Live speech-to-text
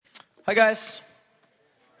Hi, guys.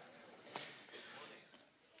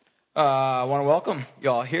 I want to welcome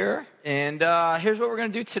y'all here. And here's what we're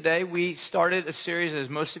going to do today. We started a series, as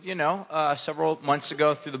most of you know, several months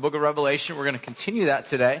ago through the book of Revelation. We're going to continue that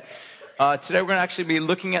today. Today we're going to actually be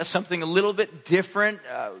looking at something a little bit different.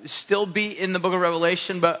 Still be in the book of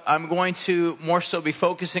Revelation, but I'm going to more so be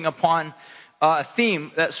focusing upon a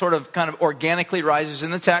theme that sort of kind of organically rises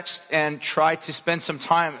in the text and try to spend some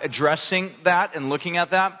time addressing that and looking at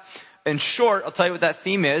that. In short, I'll tell you what that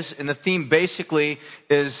theme is, and the theme basically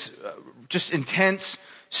is just intense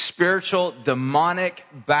spiritual, demonic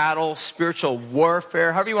battle, spiritual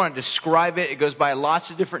warfare, however you want to describe it. It goes by lots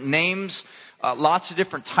of different names, lots of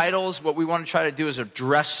different titles. What we want to try to do is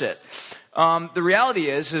address it. The reality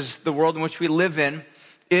is the world in which we live in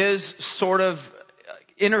is sort of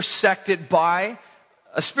intersected by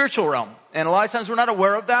a spiritual realm, and a lot of times we're not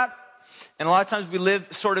aware of that. And a lot of times we live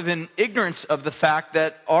sort of in ignorance of the fact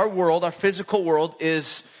that our world, our physical world,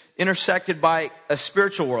 is intersected by a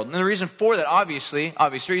spiritual world. And the reason for that, obvious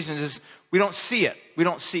reasons, is we don't see it. We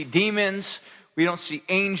don't see demons. We don't see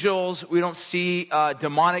angels. We don't see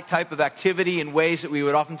demonic type of activity in ways that we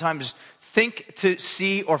would oftentimes think to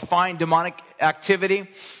see or find demonic activity.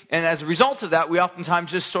 And as a result of that, we oftentimes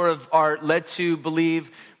just sort of are led to believe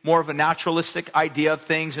more of a naturalistic idea of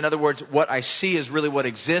things. In other words, what I see is really what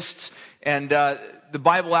exists. And the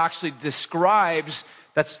Bible actually describes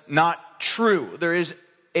that's not true. There is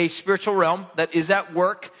a spiritual realm that is at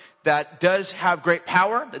work, that does have great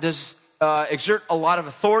power, that does exert a lot of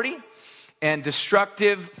authority and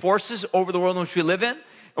destructive forces over the world in which we live in.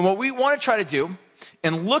 And what we want to try to do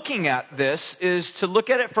in looking at this is to look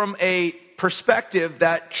at it from a perspective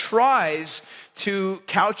that tries to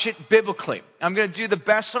couch it biblically. I'm going to do the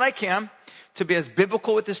best that I can to be as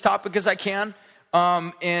biblical with this topic as I can,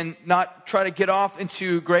 and not try to get off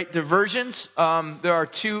into great diversions. There are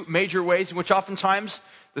two major ways in which oftentimes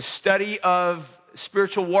the study of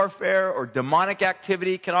spiritual warfare or demonic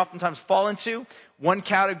activity can oftentimes fall into. One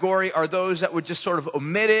category are those that would just sort of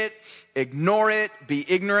omit it, ignore it, be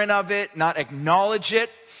ignorant of it, not acknowledge it,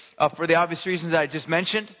 for the obvious reasons I just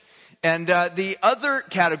mentioned. And the other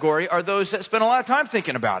category are those that spend a lot of time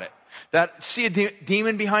thinking about it, that see a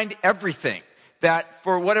demon behind everything, that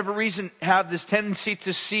for whatever reason have this tendency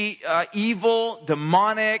to see evil,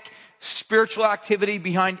 demonic, spiritual activity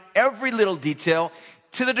behind every little detail,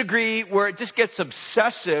 to the degree where it just gets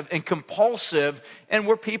obsessive and compulsive, and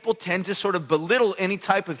where people tend to sort of belittle any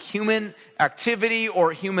type of human activity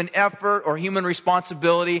or human effort or human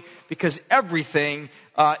responsibility, because everything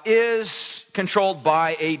is controlled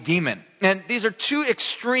by a demon. And these are two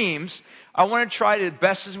extremes. I want to try to, as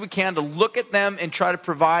best as we can, to look at them and try to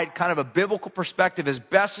provide kind of a biblical perspective as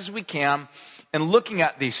best as we can in looking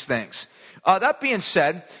at these things. That being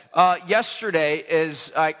said, yesterday,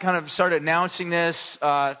 as I kind of started announcing this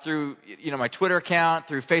through my Twitter account,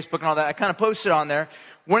 through Facebook and all that, I kind of posted on there.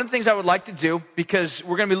 One of the things I would like to do, because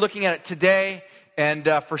we're going to be looking at it today and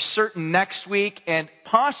for certain next week and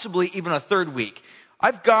possibly even a third week,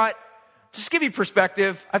 I've got, just to give you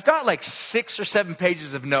perspective, I've got like 6 or 7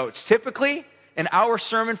 pages of notes. Typically, an hour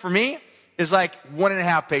sermon for me is like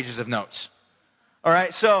 1.5 pages of notes. All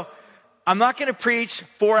right, so I'm not going to preach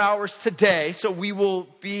 4 hours today, so we will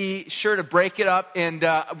be sure to break it up, and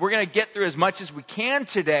we're going to get through as much as we can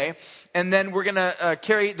today, and then we're going to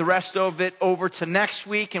carry the rest of it over to next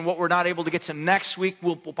week, and what we're not able to get to next week,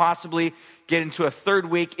 we'll possibly get into a third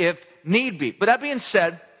week if need be. But that being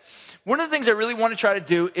said, one of the things I really want to try to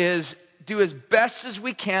do is do as best as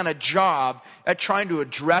we can a job at trying to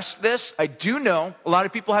address this. I do know a lot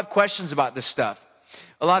of people have questions about this stuff.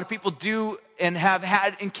 A lot of people do and have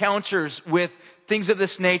had encounters with things of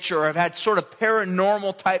this nature, or have had sort of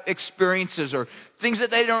paranormal type experiences, or things that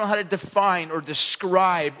they don't know how to define or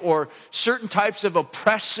describe, or certain types of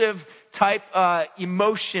oppressive type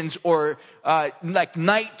emotions, or like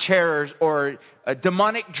night terrors, or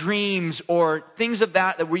demonic dreams, or things of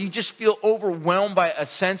that where you just feel overwhelmed by a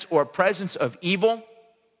sense or a presence of evil.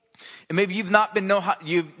 And maybe you've not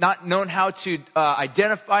known how to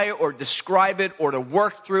identify it or describe it or to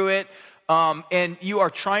work through it, and you are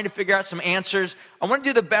trying to figure out some answers. I want to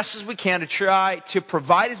do the best as we can to try to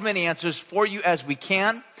provide as many answers for you as we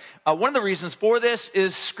can. One of the reasons for this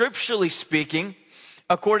is, scripturally speaking,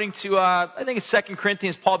 according to, I think it's 2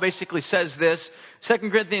 Corinthians, Paul basically says this. 2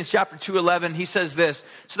 Corinthians chapter 2:11, he says this: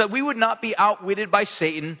 so that we would not be outwitted by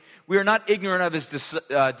Satan, we are not ignorant of his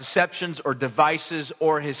deceptions or devices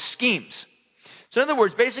or his schemes. So in other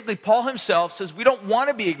words, basically Paul himself says we don't want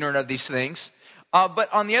to be ignorant of these things,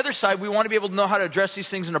 but on the other side, we want to be able to know how to address these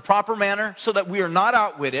things in a proper manner so that we are not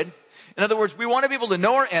outwitted. In other words, we want to be able to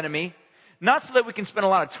know our enemy, not so that we can spend a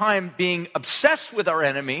lot of time being obsessed with our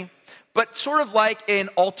enemy, but sort of like an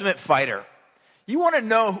ultimate fighter. You want to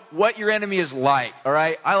know what your enemy is like, all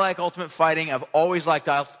right? I like ultimate fighting. I've always liked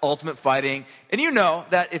ultimate fighting. And you know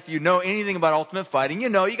that if you know anything about ultimate fighting, you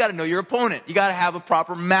got to know your opponent. You got to have a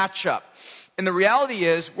proper matchup. And the reality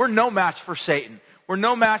is, we're no match for Satan. We're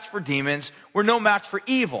no match for demons. We're no match for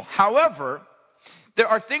evil. However, there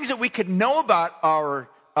are things that we could know about our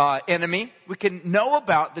enemy. We can know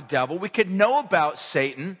about the devil. We could know about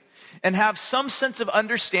Satan and have some sense of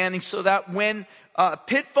understanding so that when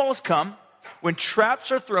pitfalls come, when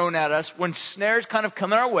traps are thrown at us, when snares kind of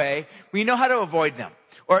come our way, we know how to avoid them.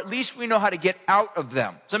 Or at least we know how to get out of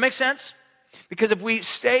them. Does that make sense? Because if we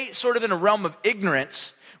stay sort of in a realm of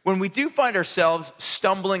ignorance, when we do find ourselves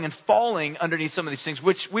stumbling and falling underneath some of these things,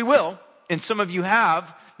 which we will, and some of you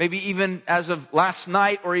have, maybe even as of last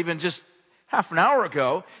night or even just half an hour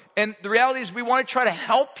ago, and the reality is we want to try to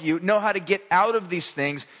help you know how to get out of these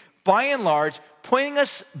things, by and large, pointing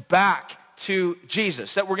us back to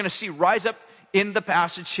Jesus, that we're going to see rise up in the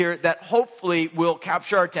passage here that hopefully will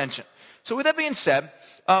capture our attention. So with that being said,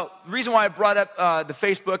 the reason why I brought up the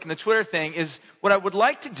Facebook and the Twitter thing is what I would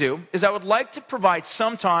like to do is I would like to provide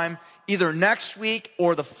some time either next week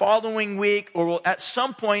or the following week, or we'll, at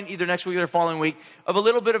some point either next week or the following week, of a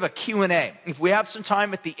little bit of a Q&A. If we have some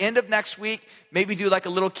time at the end of next week, maybe do like a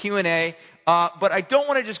little Q&A. But I don't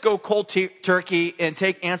want to just go cold turkey and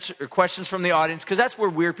take questions from the audience, because that's where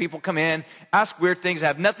weird people come in, ask weird things that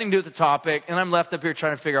have nothing to do with the topic, and I'm left up here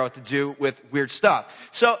trying to figure out what to do with weird stuff.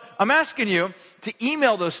 So I'm asking you to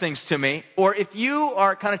email those things to me, or if you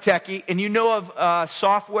are kind of techie and you know of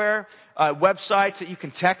software, websites that you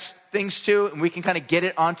can text things to, and we can kind of get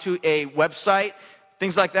it onto a website,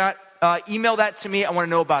 things like that, email that to me. I want to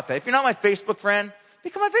know about that. If you're not my Facebook friend,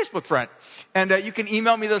 become my Facebook friend. And you can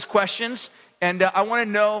email me those questions. And I want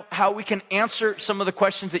to know how we can answer some of the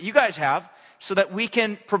questions that you guys have so that we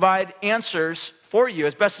can provide answers for you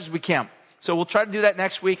as best as we can. So we'll try to do that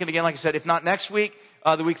next week. And again, like I said, if not next week,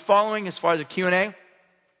 the week following as far as the Q&A.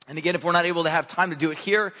 And again, if we're not able to have time to do it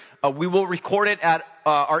here, we will record it at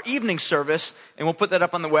our evening service, and we'll put that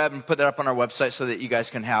up on the web and put that up on our website so that you guys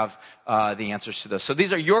can have the answers to those. So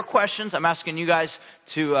these are your questions. I'm asking you guys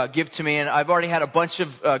to give to me, and I've already had a bunch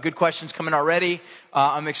of good questions coming already.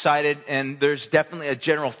 I'm excited, and there's definitely a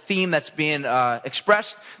general theme that's being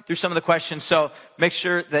expressed through some of the questions, so make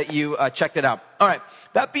sure that you check that out. All right,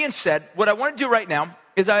 that being said, what I want to do right now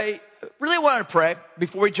is I really want to pray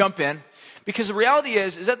before we jump in, because the reality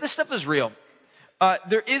is that this stuff is real.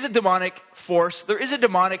 There is a demonic force. There is a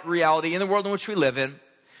demonic reality in the world in which we live in.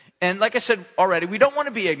 And like I said already, we don't want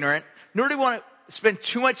to be ignorant, nor do we want to spend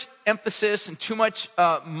too much emphasis and too much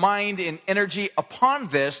mind and energy upon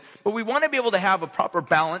this, but we want to be able to have a proper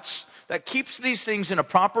balance that keeps these things in a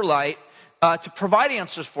proper light, to provide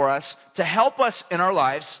answers for us, to help us in our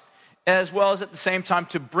lives, as well as at the same time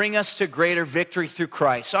to bring us to greater victory through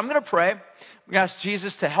Christ. So I'm going to pray. I'm going to ask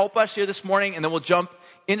Jesus to help us here this morning, and then we'll jump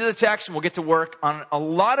into the text and we'll get to work on a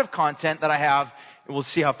lot of content that I have, and we'll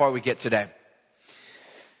see how far we get today.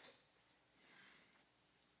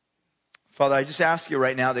 Father, I just ask you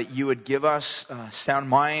right now that you would give us sound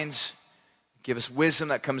minds, give us wisdom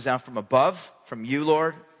that comes down from above, from you,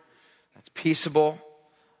 Lord, that's peaceable,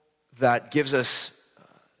 that gives us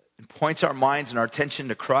and points our minds and our attention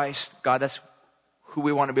to Christ. God, that's who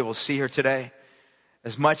we want to be able to see here today.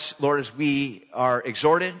 As much, Lord, as we are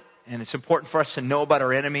exhorted, and it's important for us to know about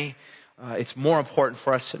our enemy, it's more important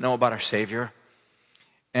for us to know about our Savior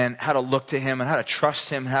and how to look to Him and how to trust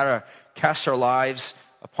Him, how to cast our lives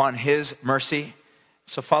upon His mercy.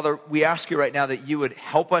 So, Father, we ask you right now that you would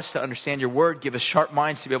help us to understand your word, give us sharp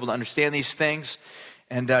minds to be able to understand these things,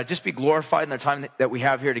 and just be glorified in the time that we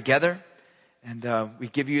have here together. And we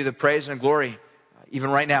give you the praise and glory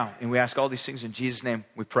even right now. And we ask all these things in Jesus' name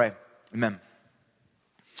we pray. Amen.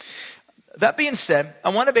 That being said, I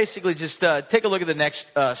want to basically just take a look at the next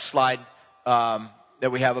slide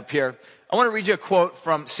that we have up here. I want to read you a quote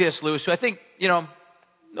from C.S. Lewis, who I think,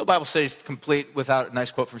 no Bible study is complete without a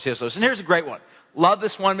nice quote from C.S. Lewis. And here's a great one. Love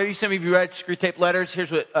this one. Maybe some of you read Screwtape Letters.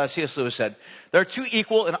 Here's what C.S. Lewis said. There are two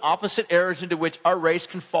equal and opposite errors into which our race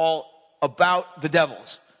can fall about the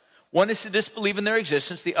devils. One is to disbelieve in their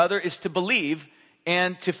existence. The other is to believe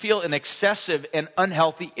and to feel an excessive and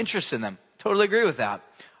unhealthy interest in them. Totally agree with that.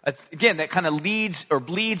 Again, that kind of leads or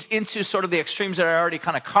bleeds into sort of the extremes that I already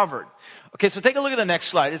kind of covered. Okay, so take a look at the next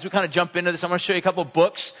slide. As we kind of jump into this, I'm going to show you a couple of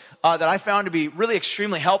books that I found to be really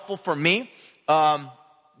extremely helpful for me,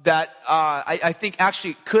 that I think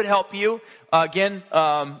actually could help you. Again,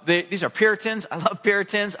 these are Puritans. I love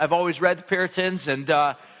Puritans. I've always read the Puritans, and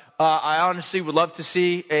I honestly would love to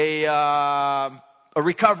see a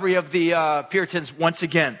recovery of the Puritans once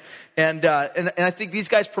again. And I think these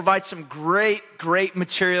guys provide some great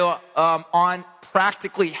material on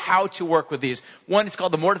practically how to work with these. One is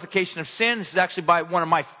called The Mortification of Sin. This is actually by one of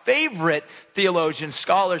my favorite theologians,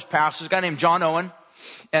 scholars, pastors, a guy named John Owen.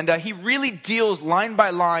 And he really deals line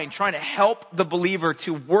by line, trying to help the believer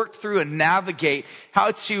to work through and navigate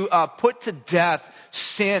how to put to death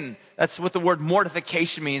sin. That's what the word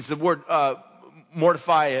mortification means. The word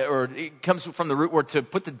mortify, or it comes from the root word to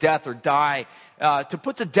put to death or die. To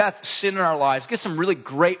put to death sin in our lives. Get some really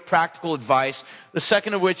great practical advice. The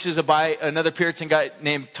second of which is by another Puritan guy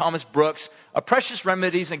named Thomas Brooks. Precious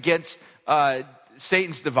Remedies Against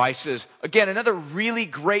Satan's Devices. Again, another really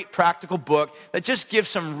great practical book that just gives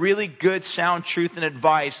some really good sound truth and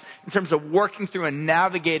advice in terms of working through and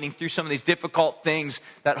navigating through some of these difficult things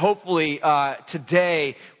that hopefully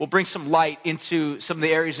today will bring some light into some of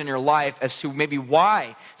the areas in your life as to maybe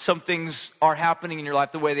why some things are happening in your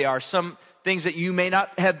life the way they are. Some things that you may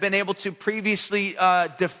not have been able to previously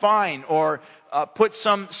define or put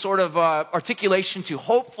some sort of articulation to.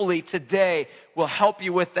 Hopefully today will help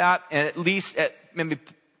you with that, and at least maybe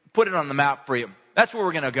put it on the map for you. That's where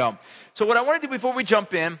we're going to go. So what I want to do before we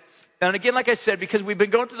jump in, and again, like I said, because we've been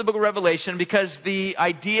going through the book of Revelation, because the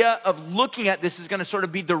idea of looking at this is going to sort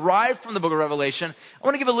of be derived from the book of Revelation, I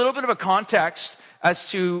want to give a little bit of a context as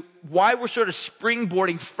to why we're sort of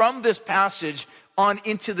springboarding from this passage on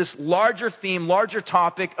into this larger theme, larger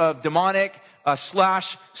topic of demonic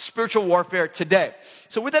 / spiritual warfare today.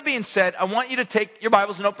 So with that being said, I want you to take your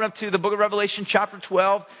Bibles and open up to the book of Revelation chapter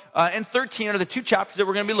 12 and 13 are the two chapters that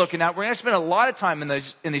we're going to be looking at. We're going to spend a lot of time in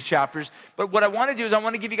these chapters, but what I want to do is I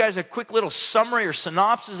want to give you guys a quick little summary or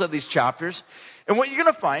synopsis of these chapters. And what you're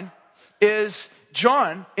going to find is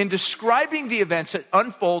John, in describing the events that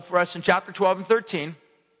unfold for us in chapter 12 and 13,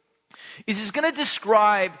 he's going to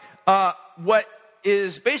describe what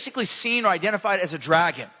is basically seen or identified as a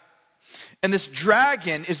dragon. And this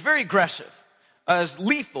dragon is very aggressive, is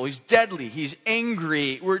lethal, he's deadly, he's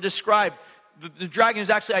angry. We're described, the dragon is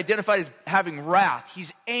actually identified as having wrath.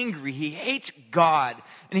 He's angry, he hates God,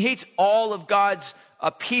 and he hates all of God's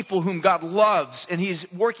people whom God loves. And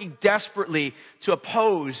he's working desperately to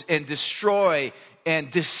oppose and destroy and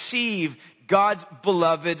deceive God's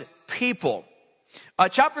beloved people.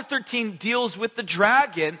 Chapter 13 deals with the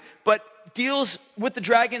dragon, but deals with the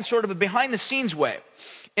dragon sort of a behind-the-scenes way.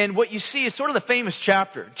 And what you see is sort of the famous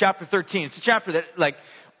chapter 13. It's a chapter that, like,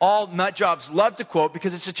 all nut jobs love to quote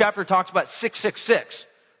because it's a chapter that talks about 666,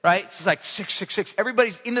 right? It's like 666.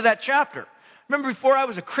 Everybody's into that chapter. Remember, before I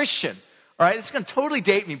was a Christian, all right? It's going to totally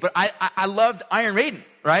date me, but I loved Iron Maiden,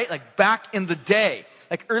 right? Like, back in the day.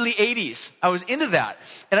 Like early 80s, I was into that.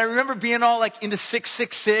 And I remember being all like into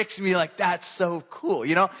 666 and being like, that's so cool,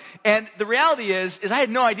 you know? And the reality is I had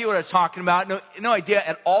no idea what I was talking about, no idea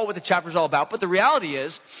at all what the chapter's all about. But the reality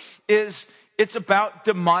is it's about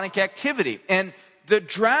demonic activity. And the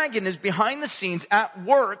dragon is behind the scenes at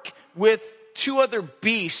work with two other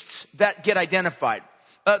beasts that get identified.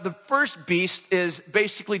 The first beast is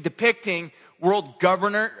basically depicting world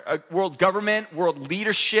government, world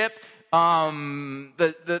leadership,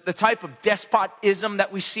 the type of despotism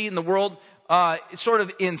that we see in the world, sort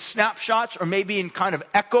of in snapshots or maybe in kind of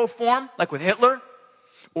echo form, like with Hitler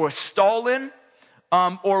or Stalin,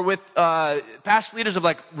 or with past leaders of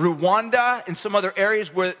like Rwanda and some other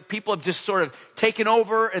areas where people have just sort of taken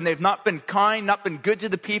over and they've not been kind, not been good to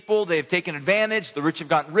the people. They've taken advantage. The rich have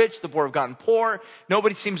gotten rich. The poor have gotten poor.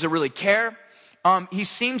 Nobody seems to really care. He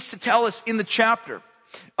seems to tell us in the chapter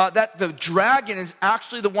that the dragon is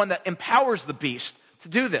actually the one that empowers the beast to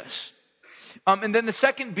do this. And then the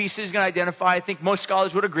second beast he's going to identify, I think most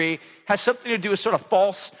scholars would agree, has something to do with sort of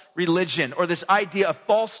false religion or this idea of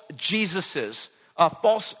false Jesuses,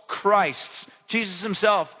 false Christs. Jesus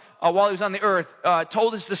himself, while he was on the earth,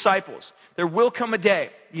 told his disciples, there will come a day,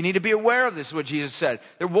 you need to be aware of this, is what Jesus said.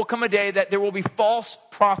 There will come a day that there will be false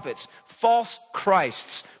prophets, false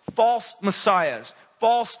Christs, false Messiahs,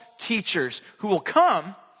 false teachers who will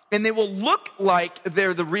come and they will look like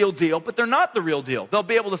they're the real deal, but they're not the real deal. They'll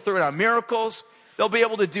be able to throw down miracles. They'll be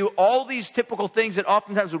able to do all these typical things that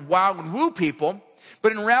oftentimes would wow and woo people,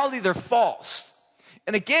 but in reality, they're false.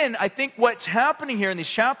 And again, I think what's happening here in these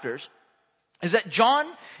chapters is that John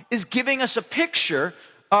is giving us a picture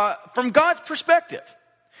from God's perspective.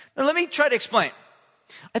 Now, let me try to explain.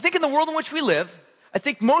 I think in the world in which we live, I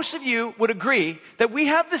think most of you would agree that we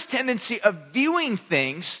have this tendency of viewing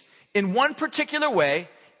things in one particular way,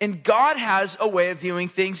 and God has a way of viewing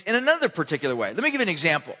things in another particular way. Let me give you an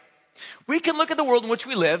example. We can look at the world in which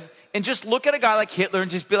we live and just look at a guy like Hitler and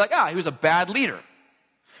just be like, he was a bad leader.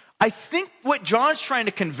 I think what John's trying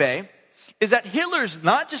to convey is that Hitler's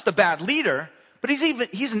not just a bad leader, but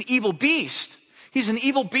he's an evil beast. He's an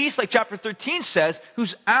evil beast, like chapter 13 says,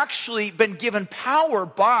 who's actually been given power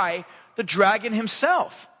by the dragon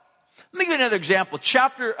himself. Let me give you another example.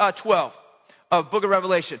 Chapter 12 of Book of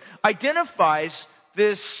Revelation identifies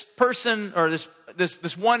this person, or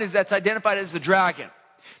this one that's identified as the dragon.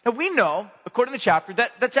 Now we know, according to the chapter,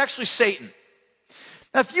 that that's actually Satan.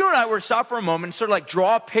 Now if you and I were to stop for a moment and sort of like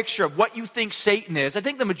draw a picture of what you think Satan is, I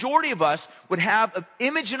think the majority of us would have an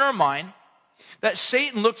image in our mind that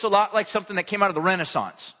Satan looks a lot like something that came out of the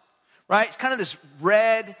Renaissance, right? It's kind of this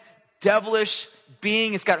red, devilish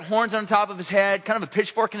being. It's got horns on top of his head, kind of a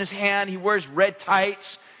pitchfork in his hand. He wears red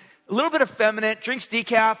tights, a little bit effeminate, drinks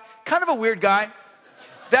decaf, kind of a weird guy.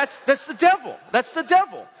 That's the devil. That's the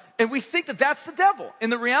devil. And we think that that's the devil.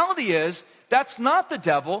 And the reality is, that's not the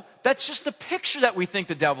devil. That's just the picture that we think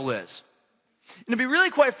the devil is. And to be really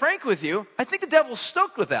quite frank with you, I think the devil's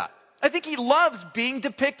stoked with that. I think he loves being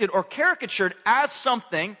depicted or caricatured as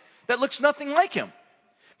something that looks nothing like him.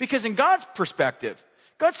 Because in God's perspective,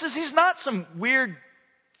 God says he's not some weird,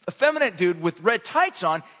 effeminate dude with red tights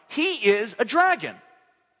on. He is a dragon.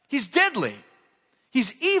 He's deadly.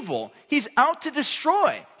 He's evil. He's out to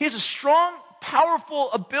destroy. He has a strong,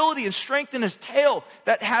 powerful ability and strength in his tail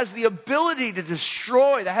that has the ability to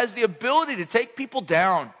destroy, that has the ability to take people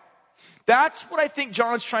down. That's what I think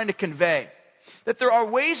John's trying to convey. That there are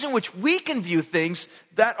ways in which we can view things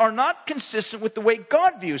that are not consistent with the way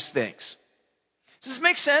God views things. Does this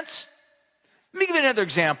make sense? Let me give you another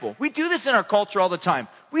example. We do this in our culture all the time.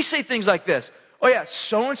 We say things like this. Oh yeah,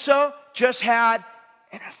 so-and-so just had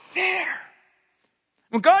an affair.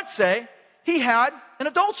 When God say he had an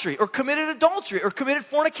adultery or committed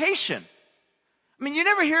fornication. I mean, you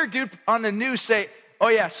never hear a dude on the news say, oh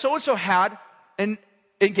yeah, so-and-so had and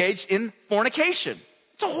engaged in fornication.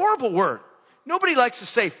 It's a horrible word. Nobody likes to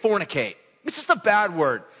say fornicate. It's just a bad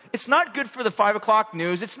word. It's not good for the 5 o'clock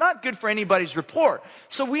news. It's not good for anybody's report.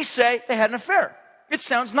 So we say they had an affair. It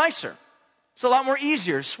sounds nicer. It's a lot more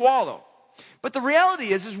easier to swallow. But the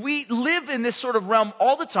reality is we live in this sort of realm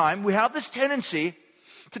all the time. We have this tendency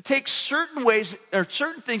to take certain ways or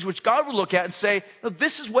certain things which God would look at and say, no,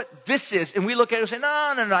 this is what this is. And we look at it and say, no,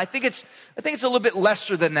 I think it's a little bit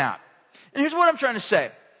lesser than that. And here's what I'm trying to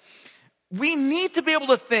say. We need to be able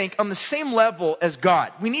to think on the same level as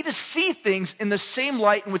God. We need to see things in the same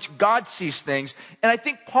light in which God sees things. And I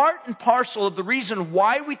think part and parcel of the reason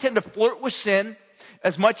why we tend to flirt with sin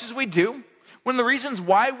as much as we do, one of the reasons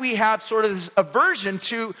why we have sort of this aversion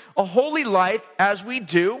to a holy life as we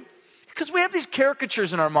do, because we have these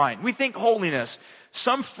caricatures in our mind. We think holiness,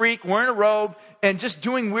 some freak wearing a robe and just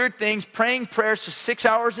doing weird things, praying prayers for 6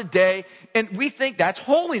 hours a day, and we think that's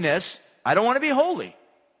holiness. I don't want to be holy.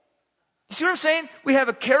 You see what I'm saying? We have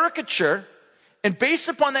a caricature, and based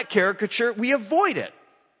upon that caricature, we avoid it.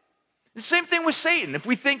 The same thing with Satan. If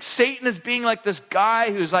we think Satan is being like this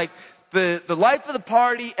guy who's like the life of the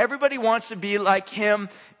party, everybody wants to be like him,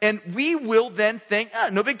 and we will then think,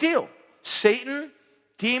 no big deal. Satan,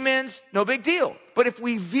 demons, no big deal. But if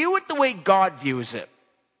we view it the way God views it,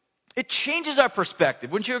 it changes our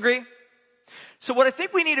perspective. Wouldn't you agree? So what I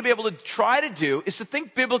think we need to be able to try to do is to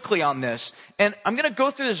think biblically on this. And I'm going to go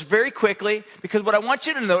through this very quickly because what I want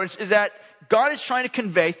you to notice is that God is trying to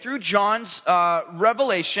convey through John's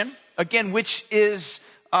revelation, again, which is,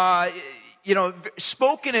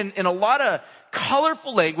 spoken in a lot of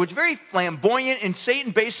colorful language, very flamboyant, and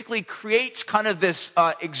Satan basically creates kind of this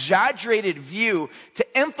exaggerated view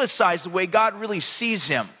to emphasize the way God really sees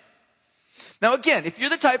him. Now again, if you're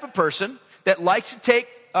the type of person that likes to take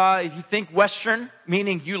if you think Western,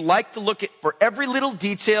 meaning you like to look at for every little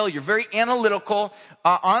detail, you're very analytical.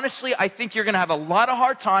 Honestly, I think you're going to have a lot of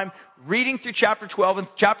hard time reading through chapter 12 and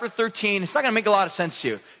chapter 13. It's not going to make a lot of sense to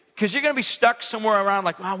you because you're going to be stuck somewhere around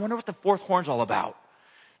like, I wonder what the fourth horn's all about.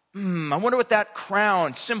 I wonder what that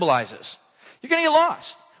crown symbolizes. You're going to get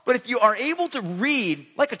lost. But if you are able to read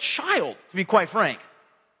like a child, to be quite frank,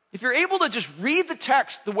 if you're able to just read the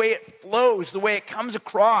text the way it flows, the way it comes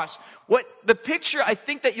across, what the picture I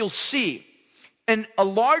think that you'll see in a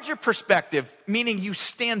larger perspective, meaning you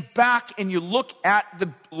stand back and you look at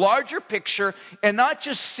the larger picture and not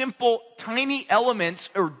just simple tiny elements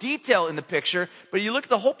or detail in the picture, but you look at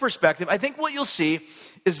the whole perspective, I think what you'll see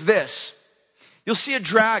is this. You'll see a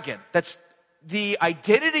dragon. That's the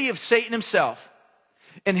identity of Satan himself.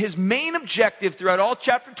 And his main objective throughout all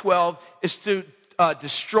chapter 12 is to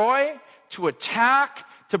destroy, to attack,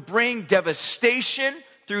 to bring devastation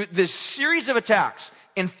through this series of attacks.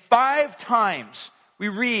 And 5 times we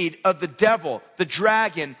read of the devil, the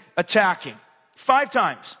dragon, attacking. 5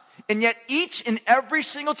 times. And yet each and every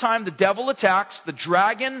single time the devil attacks, the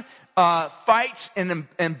dragon fights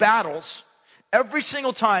and battles, every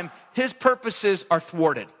single time his purposes are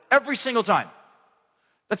thwarted. Every single time.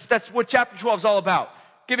 That's what chapter 12 is all about.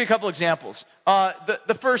 I'll give you a couple examples.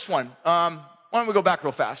 The first one, why don't we go back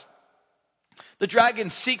real fast? The dragon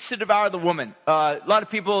seeks to devour the woman. A lot of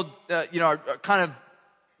people, are kind of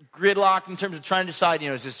gridlocked in terms of trying to decide,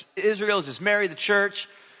 is this Israel, is this Mary, the church?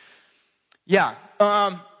 Yeah.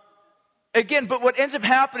 Again, but what ends up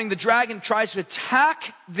happening, the dragon tries to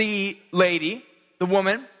attack the lady, the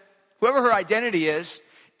woman, whoever her identity is,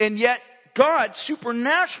 and yet God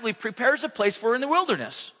supernaturally prepares a place for her in the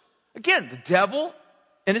wilderness. Again, the devil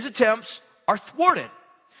and his attempts are thwarted.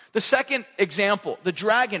 The second example, the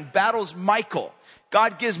dragon battles Michael.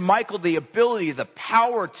 God gives Michael the ability, the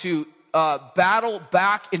power to battle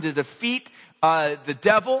back and to defeat the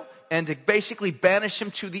devil and to basically banish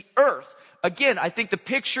him to the earth. Again, I think the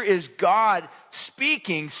picture is God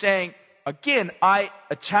speaking, saying, again, I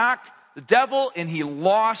attacked the devil and he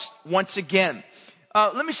lost once again.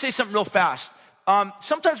 Let me say something real fast.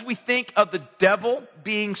 Sometimes we think of the devil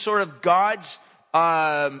being sort of God's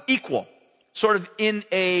equal, sort of in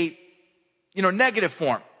a negative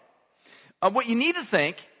form. What you need to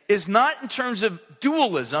think is not in terms of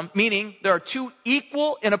dualism, meaning there are two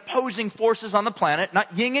equal and opposing forces on the planet,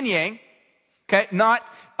 not yin and yang, okay? Not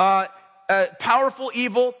powerful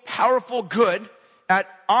evil, powerful good, at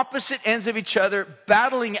opposite ends of each other,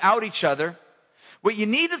 battling out each other. What you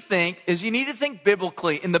need to think is you need to think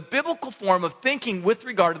biblically. In the biblical form of thinking with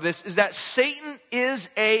regard to this is that Satan is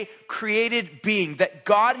a created being, that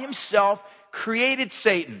God himself created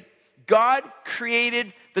Satan. God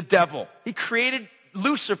created the devil. He created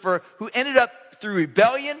Lucifer, who ended up through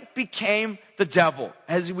rebellion became the devil,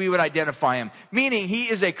 as we would identify him. Meaning he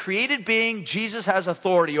is a created being. Jesus has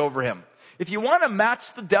authority over him. If you want to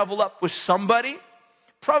match the devil up with somebody,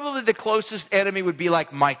 probably the closest enemy would be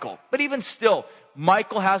like Michael. But even still,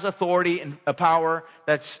 Michael has authority and a power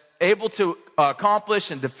that's able to accomplish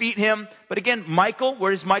and defeat him. But again, Michael,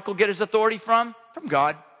 where does Michael get his authority from? From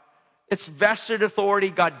God. It's vested authority.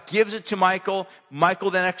 God gives it to Michael. Michael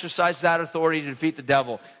then exercises that authority to defeat the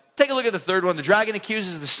devil. Take a look at the third one. The dragon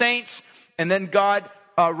accuses the saints, and then God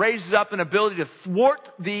raises up an ability to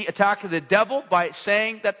thwart the attack of the devil by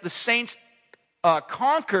saying that the saints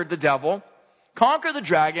conquered the devil, conquered the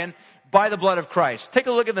dragon by the blood of Christ. Take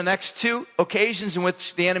a look at the next two occasions in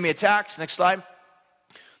which the enemy attacks. Next slide.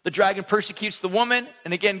 The dragon persecutes the woman,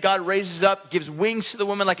 and again, God raises up, gives wings to the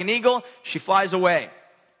woman like an eagle. She flies away.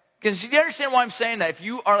 Do you understand why I'm saying that? If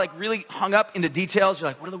you are like really hung up into details, you're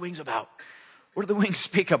like, what are the wings about? What do the wings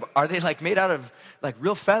speak of? Are they like made out of like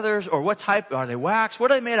real feathers, or what type? Are they wax?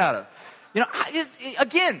 What are they made out of?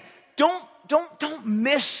 Again, don't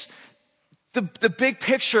miss the big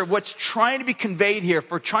picture of what's trying to be conveyed here.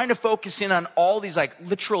 For trying to focus in on all these like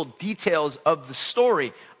literal details of the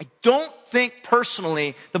story. I don't think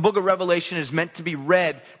personally the book of Revelation is meant to be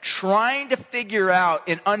read trying to figure out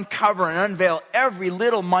and uncover and unveil every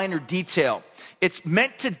little minor detail. It's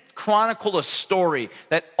meant to chronicle a story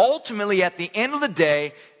that ultimately at the end of the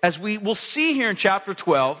day, as we will see here in chapter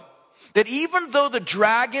 12, that even though the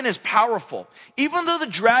dragon is powerful, even though the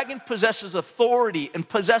dragon possesses authority and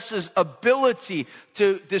possesses ability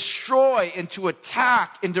to destroy and to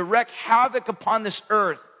attack and to wreak havoc upon this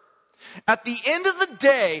earth, at the end of the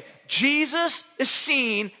day, Jesus is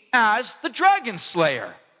seen as the dragon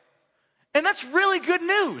slayer. And that's really good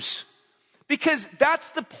news. Because that's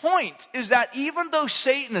the point, is that even though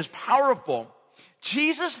Satan is powerful,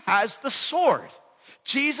 Jesus has the sword.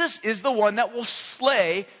 Jesus is the one that will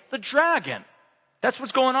slay the dragon. That's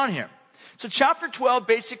what's going on here. So chapter 12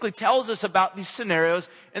 basically tells us about these scenarios.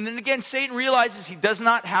 And then again, Satan realizes he does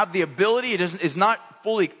not have the ability. Is not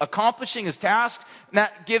fully accomplishing his task. And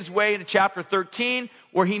that gives way into chapter 13,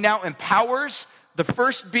 where he now empowers the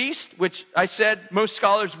first beast, which I said most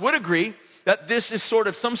scholars would agree that this is sort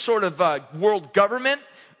of some sort of world government.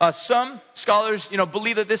 Some scholars,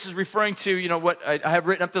 believe that this is referring to, what I have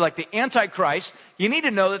written up there, like the Antichrist. You need to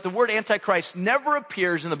know that the word Antichrist never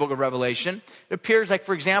appears in the book of Revelation. It appears, like,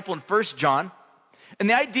 for example, in 1 John. And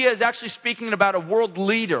the idea is actually speaking about a world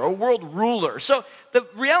leader, a world ruler. So the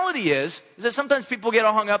reality is that sometimes people get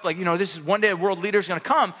all hung up, like, this is one day a world leader is going to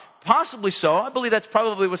come. Possibly so. I believe that's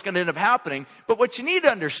probably what's going to end up happening. But what you need to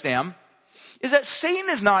understand is that Satan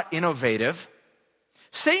is not innovative.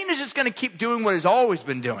 Satan is just going to keep doing what he's always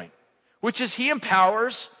been doing, which is he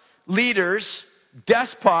empowers leaders,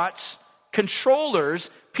 despots,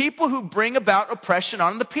 controllers, people who bring about oppression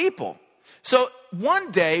on the people. So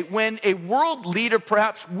one day when a world leader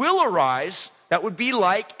perhaps will arise, that would be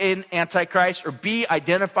like an Antichrist or be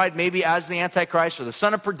identified maybe as the Antichrist or the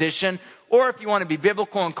son of perdition, or if you want to be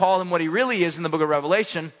biblical and call him what he really is in the book of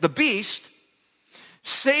Revelation, the beast,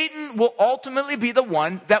 Satan will ultimately be the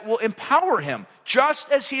one that will empower him, just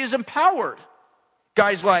as he is empowered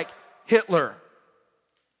guys like Hitler,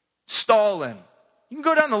 Stalin. You can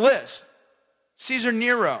go down the list. Caesar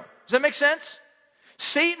Nero. Does that make sense?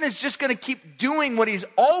 Satan is just going to keep doing what he's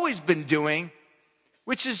always been doing,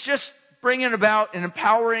 which is just bringing about and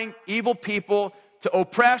empowering evil people to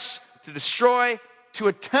oppress, to destroy, to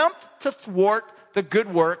attempt to thwart the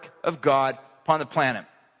good work of God upon the planet.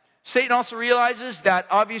 Satan also realizes that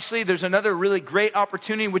obviously there's another really great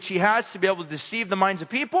opportunity which he has to be able to deceive the minds of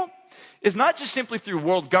people, is not just simply through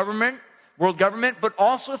world government, but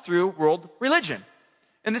also through world religion.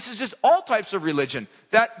 And this is just all types of religion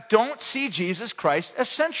that don't see Jesus Christ as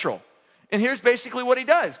central. And here's basically what he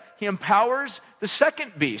does. He empowers the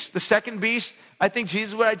second beast. The second beast, I think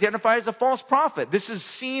Jesus would identify as a false prophet. This is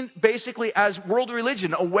seen basically as world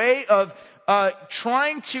religion, a way of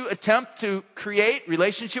trying to attempt to create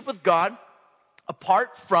relationship with God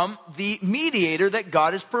apart from the mediator that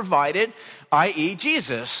God has provided, i.e.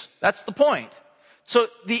 Jesus. That's the point. So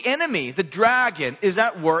the enemy, the dragon, is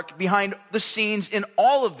at work behind the scenes in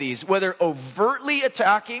all of these, whether overtly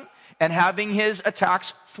attacking and having his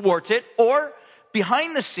attacks thwarted, or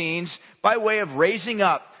behind the scenes by way of raising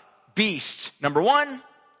up beasts. Number one,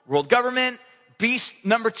 world government. Beast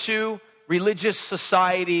number two, religious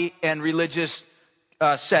society and religious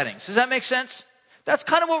settings. Does that make sense? That's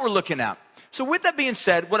kind of what we're looking at. So with that being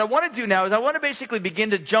said, what I want to do now is I want to basically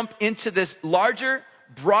begin to jump into this larger,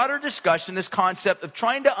 broader discussion, this concept of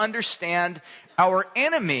trying to understand our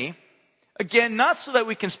enemy. Again, not so that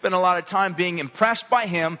we can spend a lot of time being impressed by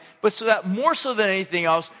him, but so that more so than anything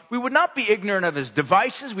else, we would not be ignorant of his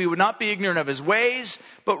devices, we would not be ignorant of his ways,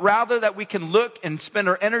 but rather that we can look and spend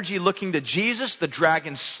our energy looking to Jesus, the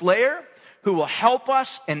dragon slayer, who will help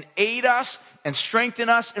us and aid us and strengthen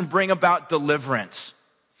us and bring about deliverance.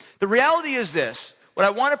 The reality is this, what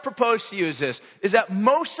I want to propose to you is this, is that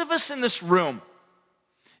most of us in this room,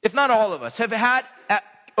 if not all of us, have had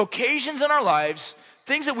occasions in our lives,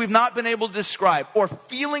 things that we've not been able to describe, or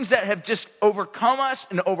feelings that have just overcome us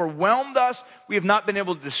and overwhelmed us. We have not been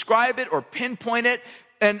able to describe it or pinpoint it.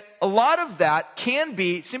 And a lot of that can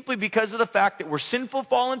be simply because of the fact that we're sinful,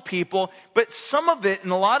 fallen people, but some of it,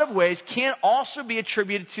 in a lot of ways, can also be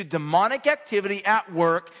attributed to demonic activity at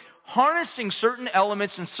work, harnessing certain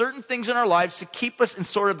elements and certain things in our lives to keep us in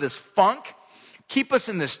sort of this funk, keep us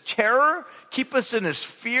in this terror, keep us in this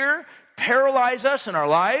fear, paralyze us in our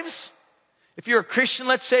lives. If you're a Christian,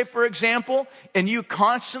 let's say, for example, and you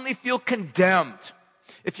constantly feel condemned,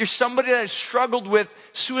 if you're somebody that has struggled with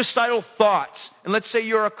suicidal thoughts, and let's say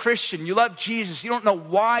you're a Christian, you love Jesus, you don't know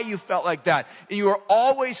why you felt like that, and you are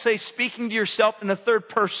always, say, speaking to yourself in the third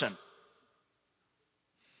person.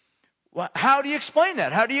 Well, how do you explain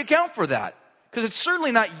that? How do you account for that? Because it's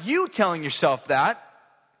certainly not you telling yourself that.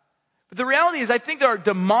 But the reality is, I think there are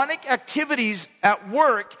demonic activities at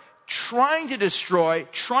work trying to destroy,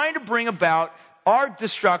 trying to bring about our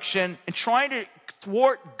destruction, and trying to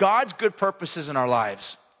thwart God's good purposes in our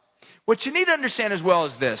lives. What you need to understand as well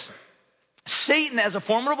is this. Satan, as a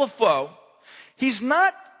formidable foe, he's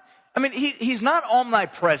not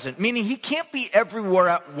omnipresent, meaning he can't be everywhere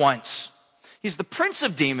at once. He's the prince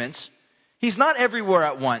of demons. He's not everywhere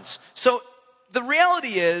at once. So the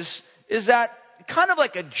reality is that kind of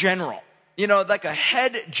like a general, like a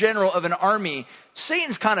head general of an army,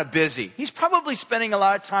 Satan's kind of busy. He's probably spending a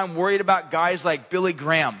lot of time worried about guys like Billy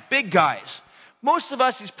Graham, big guys. Most of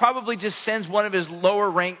us, he probably just sends one of his lower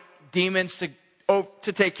ranked demons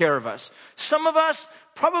to take care of us. Some of us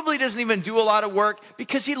probably doesn't even do a lot of work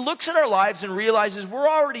because he looks at our lives and realizes we're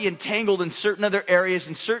already entangled in certain other areas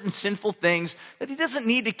and certain sinful things that he doesn't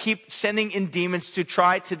need to keep sending in demons to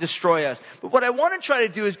try to destroy us. But what I want to try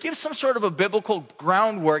to do is give some sort of a biblical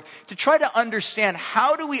groundwork to try to understand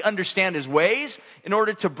how do we understand his ways in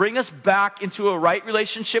order to bring us back into a right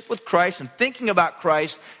relationship with Christ and thinking about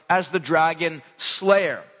Christ as the dragon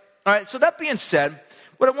slayer. All right, so that being said,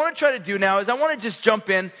 what I want to try to do now is I want to just jump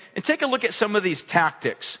in and take a look at some of these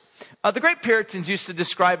tactics. The great Puritans used to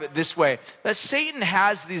describe it this way, that Satan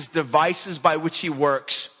has these devices by which he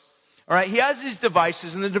works. All right, he has these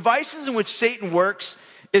devices, and the devices in which Satan works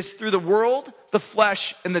is through the world, the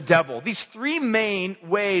flesh, and the devil. These three main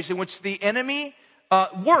ways in which the enemy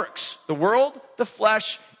works: the world, the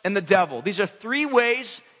flesh, and the devil. These are three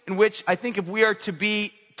ways in which I think if we are to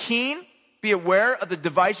be keen be aware of the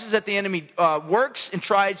devices that the enemy works and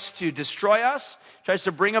tries to destroy us, tries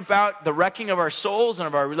to bring about the wrecking of our souls and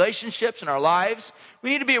of our relationships and our lives. We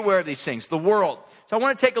need to be aware of these things, the world. So I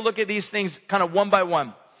want to take a look at these things kind of one by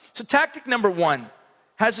one. So tactic number one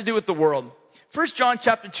has to do with the world. 1 John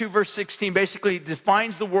chapter 2, verse 16 basically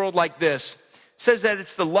defines the world like this. It says that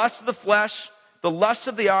it's the lust of the flesh, the lust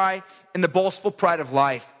of the eye, and the boastful pride of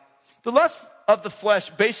life. The lust of the flesh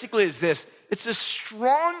basically is this. It's a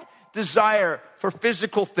strong desire for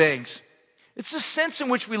physical things. It's the sense in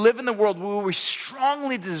which we live in the world where we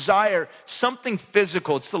strongly desire something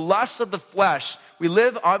physical. It's the lust of the flesh. We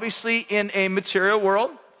live, obviously, in a material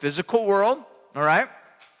world, physical world, all right?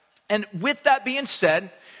 And with that being said,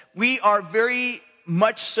 we are very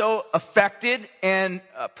much so affected and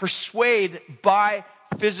persuaded by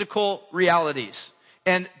physical realities.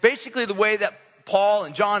 And basically the way that Paul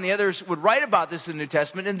and John and the others would write about this in the New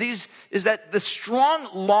Testament, and these is that the strong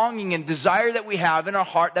longing and desire that we have in our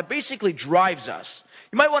heart that basically drives us.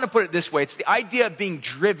 You might want to put it this way. It's the idea of being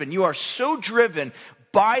driven. You are so driven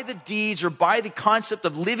by the deeds or by the concept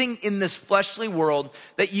of living in this fleshly world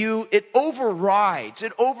that it overrides,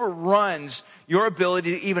 it overruns your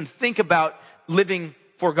ability to even think about living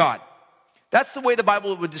for God. That's the way the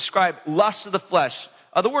Bible would describe lust of the flesh.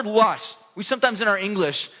 The word lust, we sometimes in our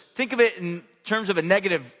English think of it in terms of a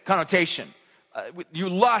negative connotation. You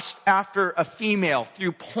lust after a female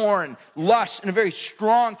through porn, lust in a very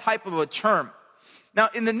strong type of a term. Now,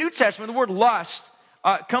 in the New Testament, the word lust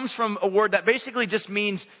comes from a word that basically just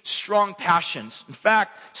means strong passions. In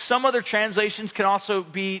fact, some other translations can also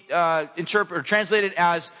be interpreted or translated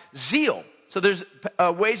as zeal. So there's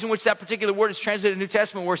ways in which that particular word is translated in the New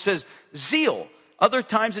Testament where it says zeal. Other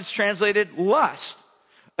times it's translated lust.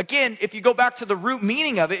 Again, if you go back to the root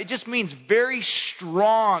meaning of it, it just means very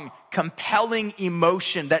strong, compelling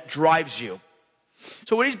emotion that drives you.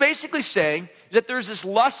 So what he's basically saying is that there's this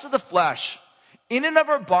lust of the flesh. In and of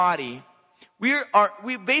our body,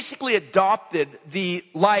 we basically adopted the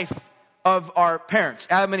life of our parents,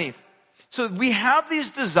 Adam and Eve. So we have these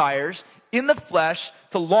desires in the flesh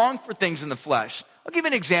to long for things in the flesh. I'll give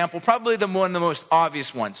you an example, probably one of the most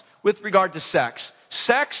obvious ones, with regard to sex.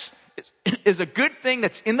 Sex is a good thing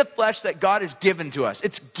that's in the flesh that God has given to us.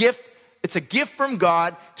 It's a gift from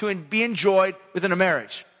God to be enjoyed within a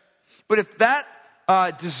marriage. But if that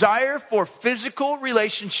desire for physical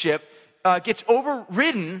relationship gets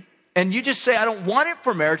overridden, and you just say, I don't want it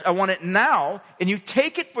for marriage, I want it now, and you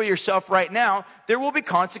take it for yourself right now, there will be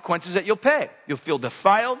consequences that you'll pay. You'll feel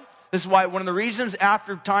defiled. This is why one of the reasons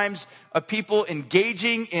after times of people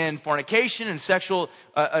engaging in fornication and sexual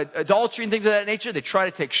adultery and things of that nature, they try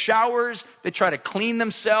to take showers, they try to clean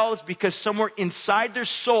themselves because somewhere inside their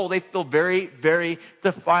soul they feel very, very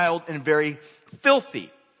defiled and very filthy.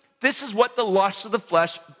 This is what the lust of the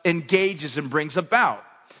flesh engages and brings about.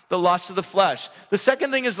 The lust of the flesh. The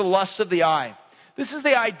second thing is the lust of the eye. This is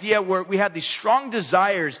the idea where we have these strong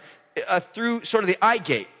desires through sort of the eye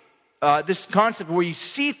gate. This concept where you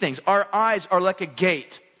see things. Our eyes are like a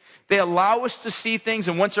gate. They allow us to see things,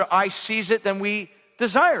 and once our eye sees it, then we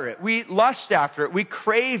desire it. We lust after it. We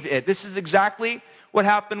crave it. This is exactly what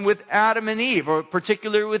happened with Adam and Eve, or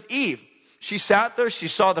particularly with Eve. She sat there, she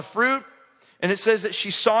saw the fruit, and it says that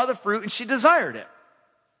she saw the fruit and she desired it.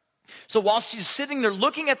 So while she's sitting there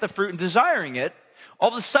looking at the fruit and desiring it, all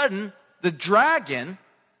of a sudden, the dragon,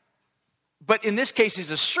 but in this case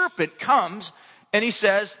he's a serpent, comes and he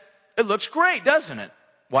says, it looks great, doesn't it?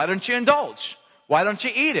 Why don't you indulge? Why don't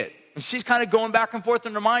you eat it? And she's kind of going back and forth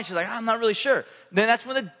in her mind. She's like, I'm not really sure. Then that's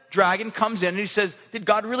when the dragon comes in and he says, did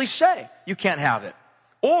God really say you can't have it?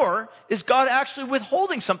 Or is God actually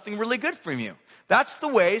withholding something really good from you? That's the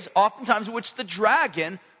ways oftentimes in which the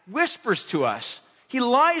dragon whispers to us. He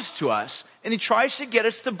lies to us, and he tries to get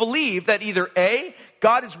us to believe that either A,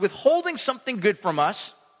 God is withholding something good from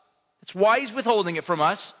us. That's why he's withholding it from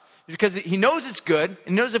us, because he knows it's good,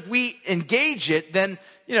 and knows if we engage it, then,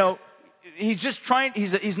 he's just trying,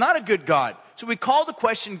 he's not a good God. So we call to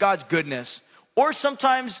question God's goodness. Or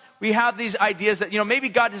sometimes we have these ideas that, maybe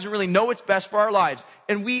God doesn't really know what's best for our lives,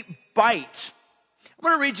 and we bite. I'm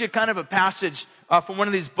going to read you kind of a passage from one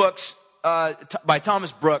of these books by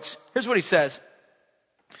Thomas Brooks. Here's what he says.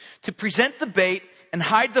 To present the bait and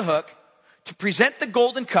hide the hook, to present the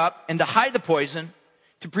golden cup and to hide the poison,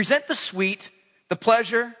 to present the sweet, the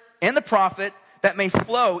pleasure, and the profit that may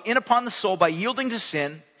flow in upon the soul by yielding to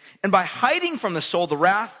sin, and by hiding from the soul the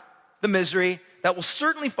wrath, the misery that will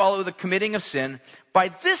certainly follow the committing of sin. By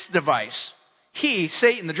this device, he,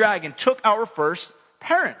 Satan, the dragon, took our first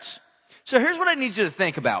parents. So here's what I need you to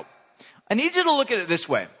think about. I need you to look at it this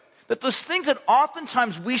way. that those things that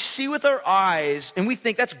oftentimes we see with our eyes and we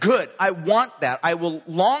think, that's good, I want that, I will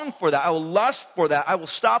long for that, I will lust for that, I will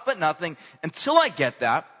stop at nothing until I get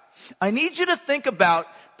that. I need you to think about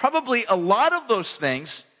probably a lot of those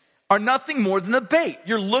things are nothing more than the bait.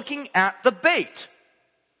 You're looking at the bait.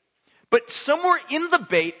 But somewhere in the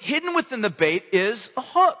bait, hidden within the bait, is a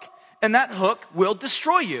hook. And that hook will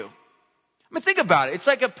destroy you. I mean, think about it. It's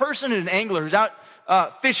like a person, an angler who's out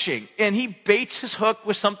fishing, and he baits his hook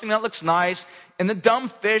with something that looks nice, and the dumb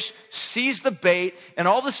fish sees the bait, and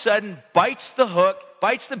all of a sudden bites the hook,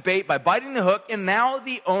 bites the bait by biting the hook, and now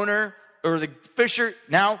the owner or the fisher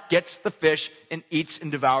now gets the fish and eats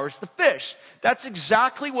and devours the fish. That's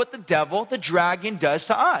exactly what the devil, the dragon, does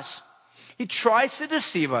to us. He tries to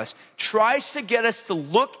deceive us, tries to get us to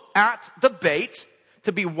look at the bait,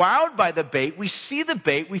 to be wowed by the bait. We see the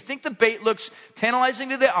bait. We think the bait looks tantalizing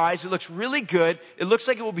to the eyes. It looks really good. It looks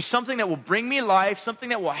like it will be something that will bring me life, something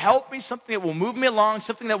that will help me, something that will move me along,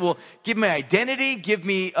 something that will give me identity, give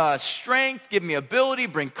me strength, give me ability,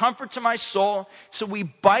 bring comfort to my soul. So we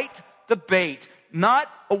bite the bait,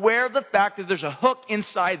 not aware of the fact that there's a hook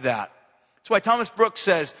inside that. That's why Thomas Brooks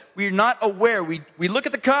says, we're not aware. We look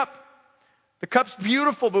at the cup. The cup's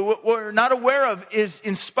beautiful, but what we're not aware of is,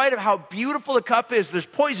 in spite of how beautiful the cup is, there's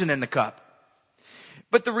poison in the cup.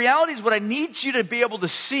 But the reality is, what I need you to be able to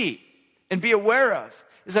see and be aware of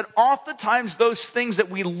is that oftentimes those things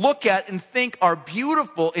that we look at and think are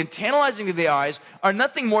beautiful and tantalizing to the eyes are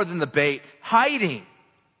nothing more than the bait hiding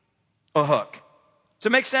a hook. Does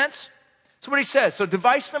it make sense? That's what he says. So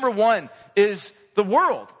device number one is the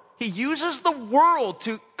world. He uses the world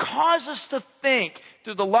to cause us to think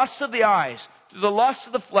through the lusts of the eyes, through the lusts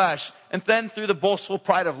of the flesh, and then through the boastful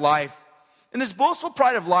pride of life. And this boastful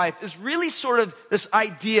pride of life is really sort of this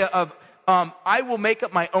idea of, I will make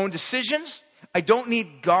up my own decisions. I don't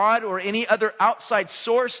need God or any other outside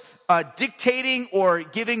source dictating or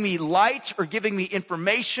giving me light or giving me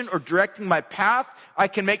information or directing my path. I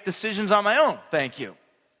can make decisions on my own. Thank you.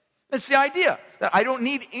 That's the idea, that I don't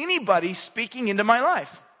need anybody speaking into my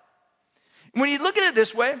life. When you look at it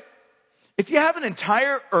this way, if you have an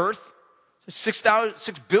entire earth, 6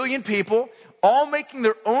 billion people, all making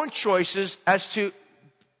their own choices as to,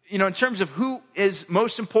 in terms of who is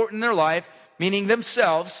most important in their life, meaning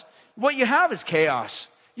themselves, what you have is chaos.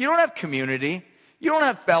 You don't have community. You don't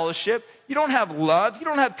have fellowship. You don't have love. You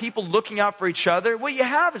don't have people looking out for each other. What you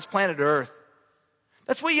have is planet Earth.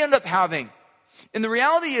 That's what you end up having. And the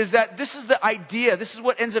reality is that this is the idea. This is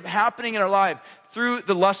what ends up happening in our life through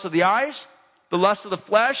the lust of the eyes, the lust of the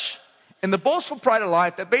flesh, and the boastful pride of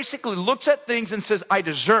life that basically looks at things and says, I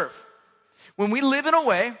deserve. When we live in a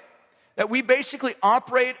way that we basically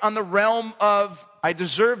operate on the realm of, I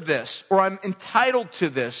deserve this, or I'm entitled to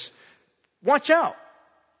this, watch out.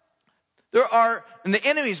 And the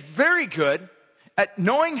enemy is very good at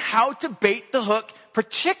knowing how to bait the hook,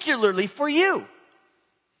 particularly for you.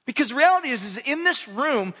 Because the reality is in this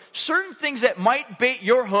room, certain things that might bait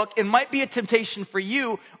your hook and might be a temptation for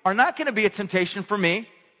you are not going to be a temptation for me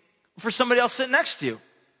or for somebody else sitting next to you.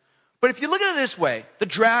 But if you look at it this way, the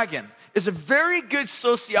dragon is a very good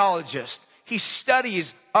sociologist. He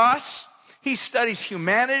studies us. He studies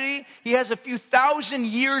humanity. He has a few thousand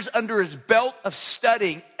years under his belt of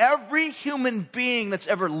studying every human being that's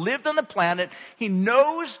ever lived on the planet. He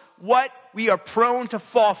knows what we are prone to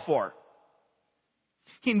fall for.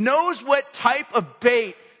 He knows what type of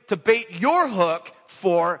bait to bait your hook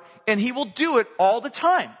for, and he will do it all the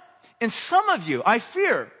time. And some of you, I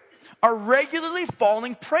fear, are regularly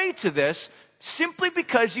falling prey to this simply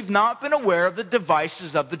because you've not been aware of the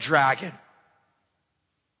devices of the dragon.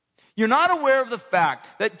 You're not aware of the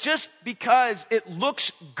fact that just because it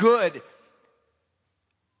looks good,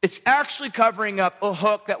 it's actually covering up a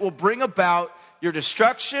hook that will bring about your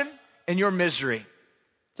destruction and your misery.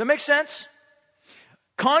 Does that make sense?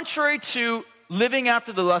 Contrary to living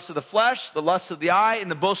after the lust of the flesh, the lust of the eye,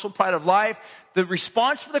 and the boastful pride of life, the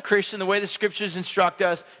response for the Christian, the way the scriptures instruct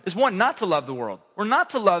us, is one, not to love the world. We're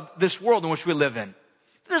not to love this world in which we live in.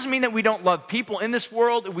 That doesn't mean that we don't love people in this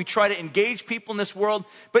world, and we try to engage people in this world.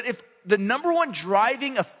 But if the number one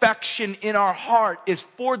driving affection in our heart is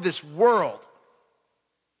for this world,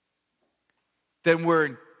 then we're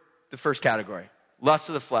in the first category. Lust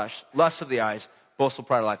of the flesh, lust of the eyes, boastful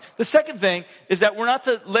pride of life. The second thing is that we're not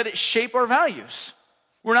to let it shape our values.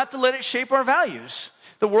 We're not to let it shape our values.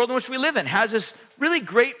 The world in which we live in has this really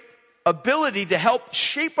great ability to help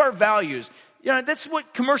shape our values. That's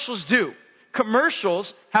what commercials do.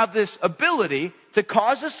 Commercials have this ability to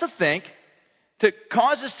cause us to think, to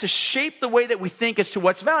cause us to shape the way that we think as to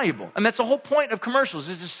what's valuable. And that's the whole point of commercials,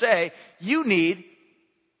 is to say, you need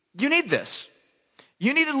this.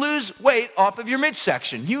 You need to lose weight off of your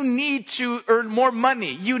midsection. You need to earn more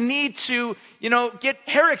money. You need to, get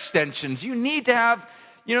hair extensions. You need to have,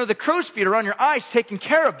 the crow's feet around your eyes taken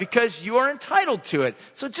care of because you are entitled to it.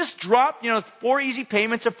 So just drop, 4 easy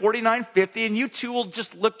payments of $49.50 and you too will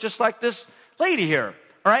just look just like this lady here.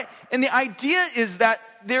 All right? And the idea is that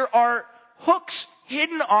there are hooks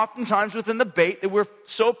hidden oftentimes within the bait that we're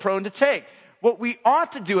so prone to take. What we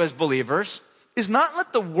ought to do as believers is not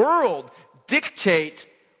let the world dictate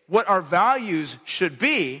what our values should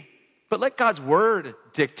be, but let God's word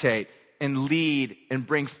dictate and lead and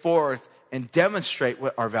bring forth and demonstrate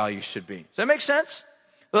what our values should be. Does that make sense?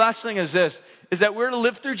 The last thing is this, is that we're to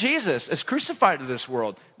live through Jesus as crucified to this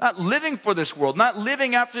world, not living for this world, not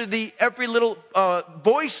living after every little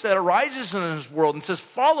voice that arises in this world and says,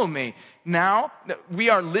 follow me. Now, we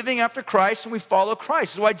are living after Christ and we follow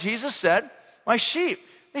Christ. This is why Jesus said, my sheep,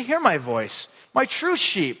 they hear my voice. My true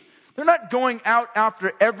sheep, they're not going out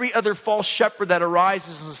after every other false shepherd that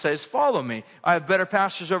arises and says, follow me. I have better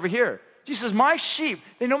pastures over here. Jesus says, my sheep,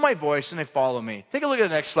 they know my voice and they follow me. Take a look at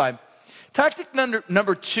the next slide. Tactic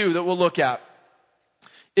number 2 that we'll look at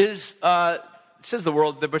is, it says the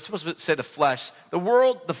world, but we're supposed to say the flesh. The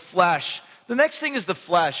world, the flesh. The next thing is the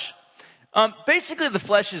flesh. Basically, the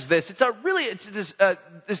flesh is this. It's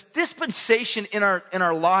this dispensation in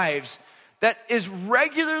our lives that is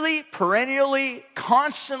regularly, perennially,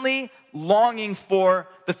 constantly longing for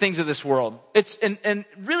the things of this world. It's and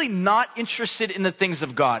really not interested in the things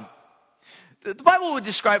of God. The Bible would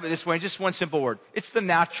describe it this way, in just one simple word. It's the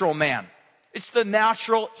natural man. It's the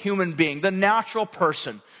natural human being, the natural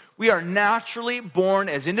person. We are naturally born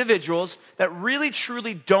as individuals that really,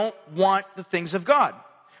 truly don't want the things of God.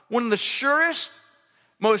 One of the surest,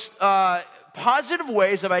 most positive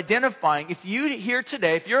ways of identifying, if you here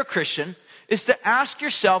today, if you're a Christian, is to ask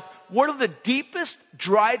yourself, what are the deepest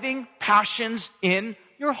driving passions in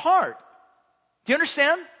your heart? Do you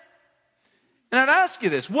understand? And I'd ask you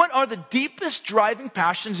this, what are the deepest driving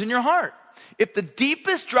passions in your heart? If the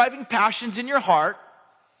deepest driving passions in your heart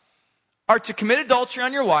are to commit adultery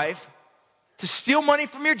on your wife, to steal money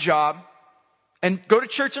from your job, and go to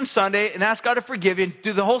church on Sunday and ask God to forgive you and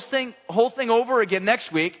do the whole thing over again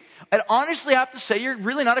next week, I'd honestly have to say you're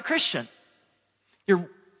really not a Christian. You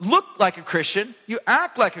look like a Christian, you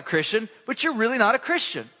act like a Christian, but you're really not a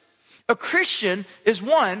Christian. A Christian is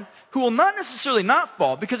one who will not necessarily not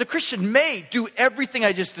fall, because a Christian may do everything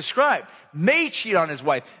I just described, may cheat on his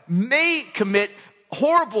wife, may commit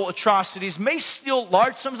horrible atrocities, may steal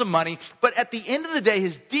large sums of money, but at the end of the day,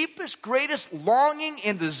 his deepest, greatest longing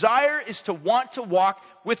and desire is to want to walk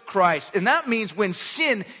with Christ. And that means when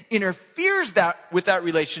sin interferes with that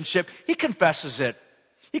relationship, he confesses it.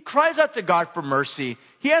 He cries out to God for mercy.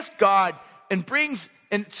 He asks God and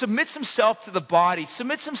submits himself to the body,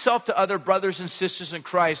 submits himself to other brothers and sisters in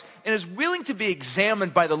Christ, and is willing to be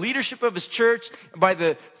examined by the leadership of his church, and by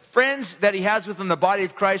the friends that he has within the body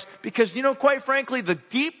of Christ, because, quite frankly, the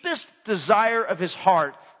deepest desire of his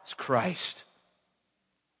heart is Christ.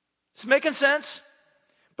 Is it making sense?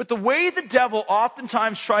 But the way the devil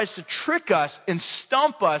oftentimes tries to trick us and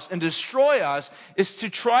stump us and destroy us is to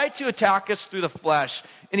try to attack us through the flesh.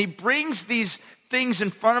 And he brings these things in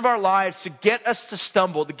front of our lives to get us to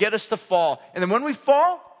stumble, to get us to fall. And then when we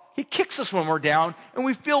fall, he kicks us when we're down, and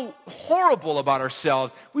we feel horrible about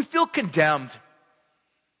ourselves. We feel condemned.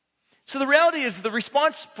 So the reality is, the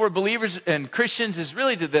response for believers and Christians is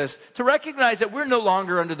really to this, to recognize that we're no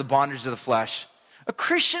longer under the bondage of the flesh. A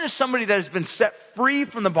Christian is somebody that has been set free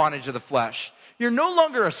from the bondage of the flesh. You're no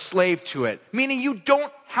longer a slave to it, meaning you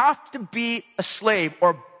don't have to be a slave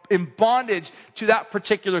or in bondage to that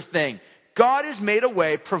particular thing. God has made a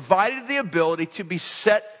way, provided the ability to be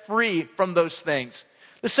set free from those things.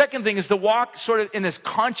 The second thing is to walk sort of in this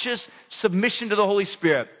conscious submission to the Holy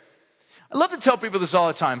Spirit. I love to tell people this all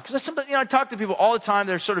the time, because I talk to people all the time.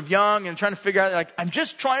 They're sort of young and trying to figure out, I'm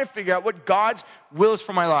just trying to figure out what God's will is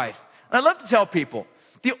for my life. And I love to tell people,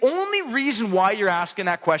 the only reason why you're asking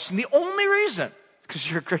that question, the only reason, is because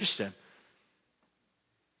you're a Christian.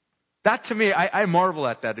 That to me, I marvel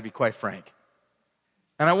at that, to be quite frank.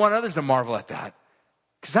 And I want others to marvel at that,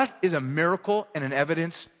 because that is a miracle and an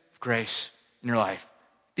evidence of grace in your life.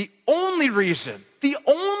 The only reason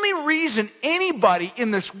anybody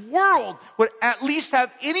in this world would at least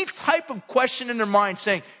have any type of question in their mind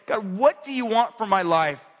saying, God, what do you want for my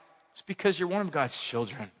life? It's because you're one of God's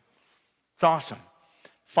children. It's awesome.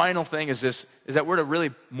 Final thing is this, is that we're to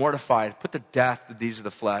really mortify, put to death the deeds of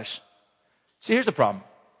the flesh. See, here's the problem,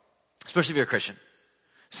 especially if you're a Christian.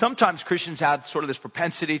 Sometimes Christians have sort of this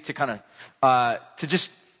propensity to kind of,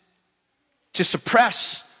 to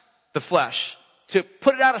suppress the flesh, to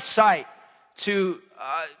put it out of sight, to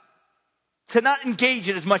not engage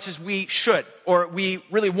it as much as we should or we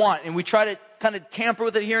really want. And we try to kind of tamper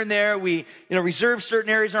with it here and there. We, reserve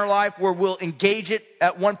certain areas in our life where we'll engage it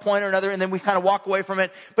at one point or another, and then we kind of walk away from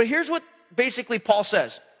it. But here's what basically Paul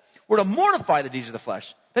says. We're to mortify the deeds of the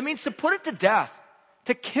flesh. That means to put it to death,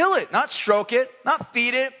 to kill it, not stroke it, not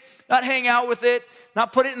feed it, not hang out with it,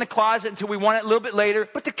 not put it in the closet until we want it a little bit later,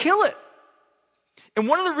 but to kill it. And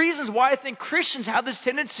one of the reasons why I think Christians have this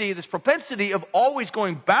tendency, this propensity of always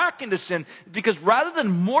going back into sin, is because rather than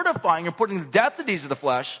mortifying or putting to death the deeds of the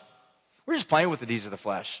flesh, we're just playing with the deeds of the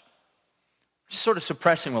flesh. We're just sort of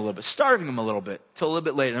suppressing them a little bit, starving them a little bit, till a little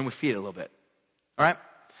bit later, and we feed it a little bit. All right?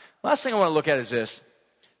 Last thing I want to look at is this.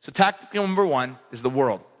 So tactic number 1 is the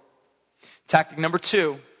world. Tactic number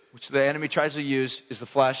 2, which the enemy tries to use, is the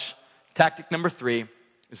flesh. Tactic number 3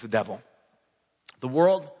 is the devil. The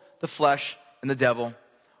world, the flesh, and the devil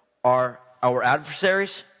are our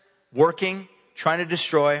adversaries, working, trying to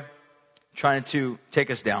destroy, trying to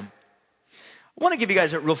take us down. I want to give you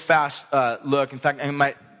guys a real fast look. In fact, I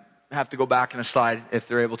might have to go back in a slide if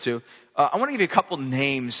they're able to. I want to give you a couple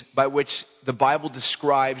names by which the Bible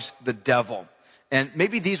describes the devil. And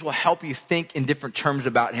maybe these will help you think in different terms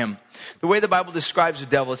about him. The way the Bible describes the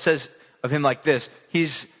devil, it says of him like this.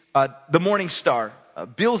 He's the morning star,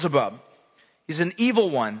 Beelzebub. He's an evil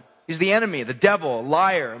one. He's the enemy, the devil,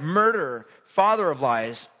 liar, murderer, father of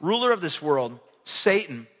lies, ruler of this world,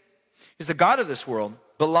 Satan. He's the god of this world,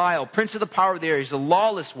 Belial, prince of the power of the air. He's the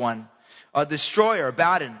lawless one, a destroyer,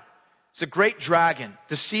 Abaddon. He's a great dragon,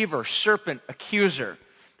 deceiver, serpent, accuser.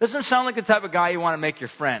 Doesn't sound like the type of guy you want to make your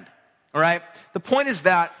friend. All right? The point is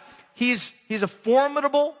that he's a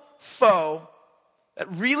formidable foe that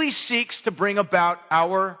really seeks to bring about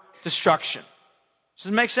our destruction. Does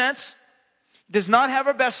it make sense? He does not have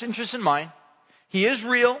our best interests in mind. He is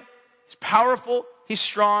real. He's powerful. He's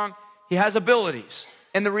strong. He has abilities.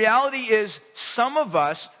 And the reality is some of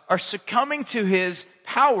us are succumbing to his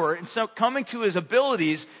power and succumbing to his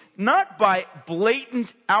abilities not by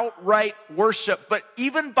blatant, outright worship, but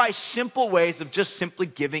even by simple ways of just simply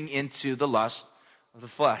giving into the lust of the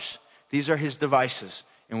flesh. These are his devices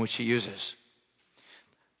in which he uses.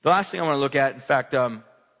 The last thing I want to look at, in fact, I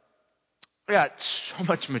got so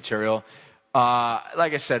much material.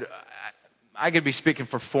 Like I said, I could be speaking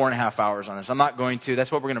for 4.5 hours on this. I'm not going to.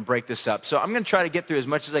 That's why we're going to break this up. So I'm going to try to get through as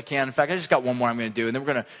much as I can. In fact, I just got one more I'm going to do, and then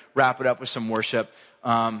we're going to wrap it up with some worship.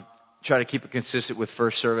 Try to keep it consistent with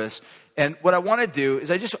first service. And what I want to do is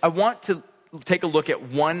I want to take a look at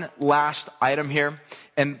one last item here.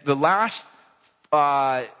 And the last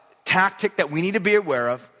tactic that we need to be aware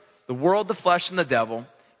of, the world, the flesh, and the devil.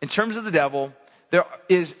 In terms of the devil, there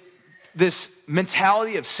is this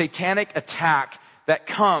mentality of satanic attack that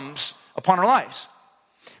comes upon our lives.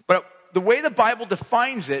 But the way the Bible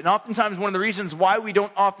defines it, and oftentimes one of the reasons why we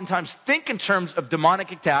don't oftentimes think in terms of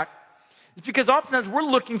demonic attack, it's because oftentimes we're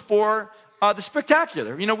looking for the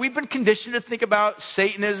spectacular. We've been conditioned to think about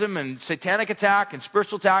Satanism and satanic attack and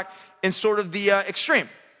spiritual attack in sort of the extreme,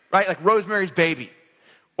 right? Like Rosemary's Baby,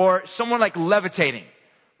 or someone like levitating,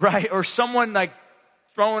 right? Or someone like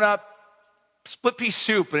throwing up split pea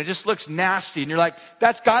soup and it just looks nasty, and you're like,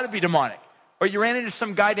 that's got to be demonic. Or you ran into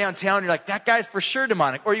some guy downtown, and you're like, that guy's for sure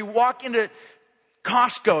demonic. Or you walk into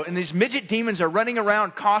Costco, and these midget demons are running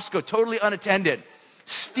around Costco totally unattended,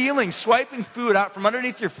 stealing, swiping food out from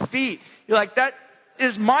underneath your feet. You're like, that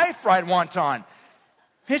is my fried wonton.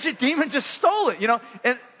 Midget demon just stole it,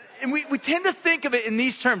 And we tend to think of it in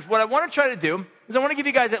these terms. What I want to try to do is I want to give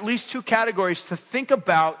you guys at least 2 categories to think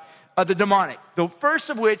about the demonic. The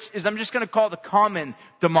first of which is I'm just going to call the common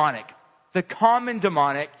demonic. The common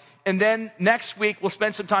demonic. And then next week we'll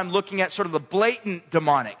spend some time looking at sort of the blatant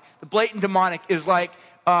demonic. The blatant demonic is like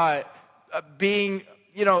being,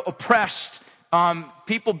 oppressed,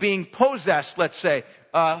 people being possessed, let's say,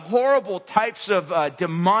 horrible types of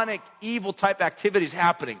demonic, evil type activities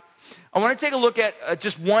happening. I want to take a look at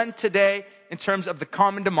just one today in terms of the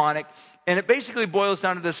common demonic, and it basically boils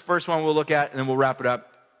down to this first one we'll look at, and then we'll wrap it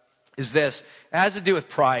up, is this. It has to do with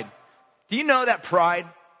pride. Do you know that pride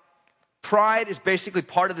is basically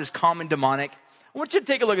part of this common demonic? I want you to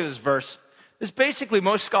take a look at this verse. This basically, a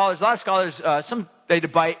lot of scholars, they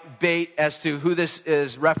debate as to who this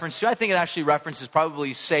is referenced to. I think it actually references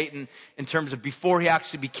probably Satan in terms of before he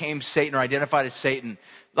actually became Satan or identified as Satan.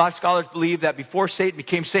 A lot of scholars believe that before Satan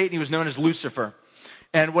became Satan, he was known as Lucifer.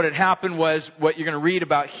 And what had happened was what you're going to read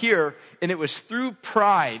about here, and it was through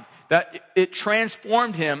pride that it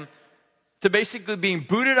transformed him to basically being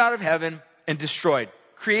booted out of heaven and destroyed.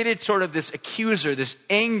 Created sort of this accuser, this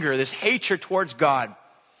anger, this hatred towards God.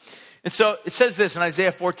 And so it says this in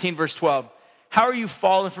Isaiah 14, verse 12. How are you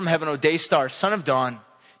fallen from heaven, O day star, son of dawn?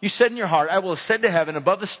 You said in your heart, I will ascend to heaven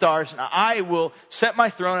above the stars, and I will set my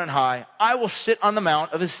throne on high. I will sit on the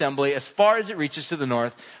mount of assembly as far as it reaches to the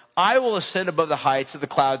north. I will ascend above the heights of the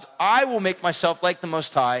clouds. I will make myself like the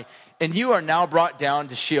Most High, and you are now brought down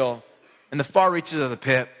to Sheol in the far reaches of the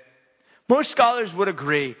pit. Most scholars would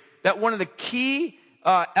agree that one of the key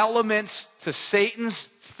elements to Satan's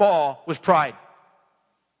fall was pride.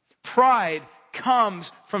 Pride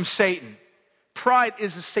comes from Satan. Pride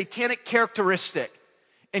is a satanic characteristic.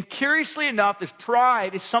 And curiously enough,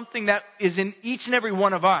 pride is something that is in each and every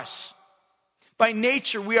one of us. By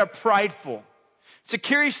nature, we are prideful. It's a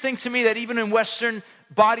curious thing to me that even in Western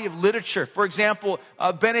body of literature, for example,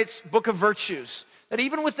 Bennett's Book of Virtues, that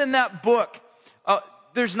even within that book,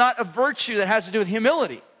 there's not a virtue that has to do with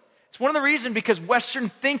humility. It's one of the reasons because Western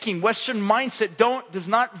thinking, Western mindset does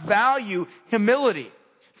not value humility.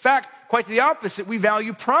 In fact, quite the opposite, we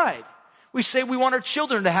value pride. We say we want our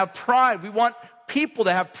children to have pride. We want people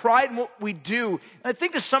to have pride in what we do. And I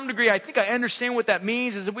think to some degree, I understand what that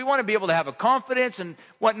means, is that we want to be able to have a confidence and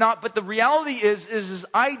whatnot. But the reality is this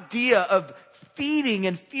idea of feeding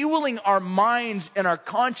and fueling our minds and our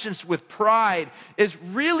conscience with pride is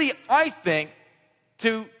really, I think,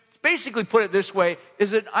 to basically put it this way,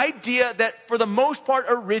 is an idea that for the most part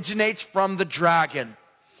originates from the dragon.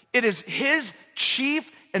 It is his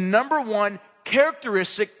chief and number one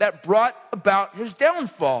characteristic that brought about his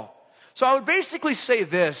downfall. So I would basically say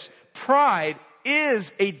this: pride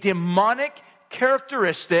is a demonic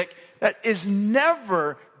characteristic that is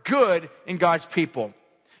never good in God's people.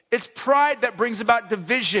 It's pride that brings about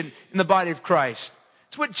division in the body of Christ.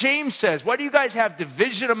 It's what James says. Why do you guys have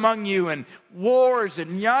division among you and wars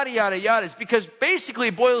and yada, yada, yada? It's because basically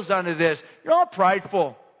it boils down to this. You're all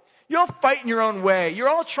prideful. You're all fighting your own way. You're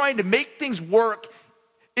all trying to make things work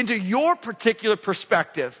into your particular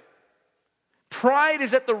perspective. Pride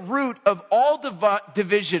is at the root of all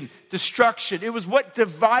division, destruction. It was what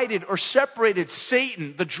divided or separated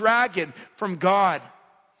Satan, the dragon, from God.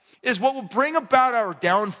 It is what will bring about our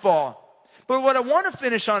downfall. But what I want to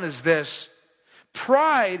finish on is this.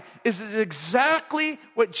 Pride is exactly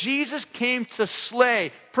what Jesus came to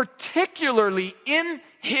slay, particularly in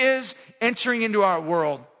his entering into our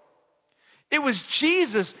world. It was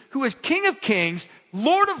Jesus who is King of Kings,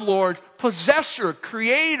 Lord of Lords, possessor,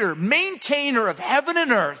 creator, maintainer of heaven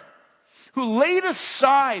and earth, who laid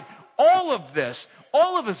aside all of this,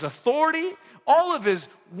 all of his authority, all of his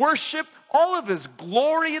worship, all of his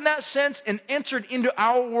glory in that sense, and entered into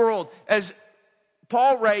our world, as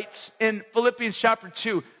Paul writes in Philippians chapter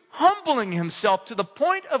 2, humbling himself to the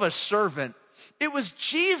point of a servant. It was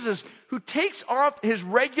Jesus who takes off his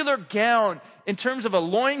regular gown in terms of a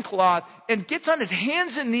loincloth and gets on his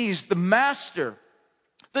hands and knees, the master,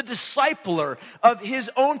 the discipler of his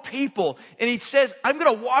own people. And he says, I'm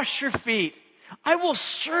going to wash your feet. I will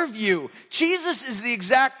serve you. Jesus is the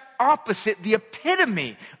exact opposite, the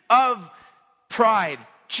epitome of pride.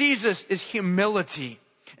 Jesus is humility.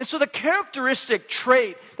 And so the characteristic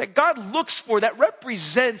trait that God looks for, that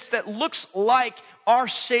represents, that looks like our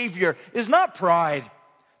Savior, is not pride.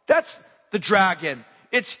 That's the dragon.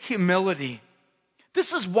 It's humility.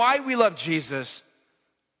 This is why we love Jesus.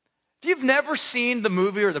 If you've never seen the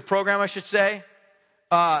movie, or the program, I should say,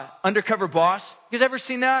 Undercover Boss, you guys ever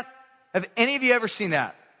seen that? Have any of you ever seen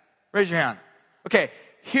that? Raise your hand. Okay,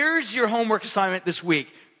 here's your homework assignment this week.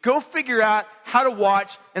 Go figure out how to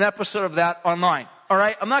watch an episode of that online. All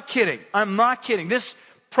right? I'm not kidding. I'm not kidding. This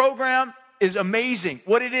program is amazing.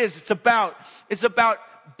 What it is, it's about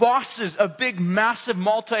bosses of big, massive,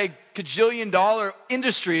 multi-gajillion-dollar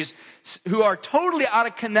industries who are totally out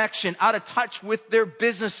of connection, out of touch with their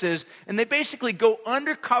businesses, and they basically go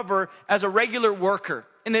undercover as a regular worker,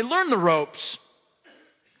 and they learn the ropes.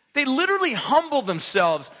 They literally humble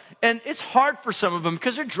themselves, and it's hard for some of them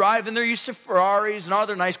because they're driving, they're used to Ferraris and all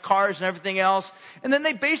their nice cars and everything else, and then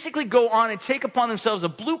they basically go on and take upon themselves a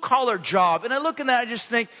blue-collar job. And I look at that, I just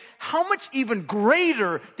think, how much even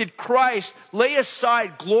greater did Christ lay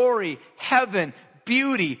aside glory, heaven,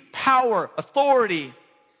 beauty, power, authority,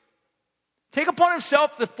 take upon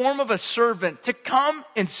himself the form of a servant to come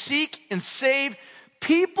and seek and save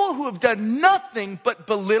people who have done nothing but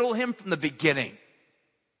belittle him from the beginning.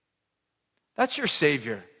 That's your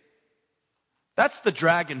Savior. That's the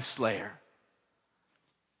dragon slayer.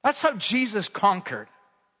 That's how Jesus conquered.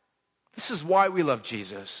 This is why we love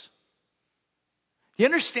Jesus. Do you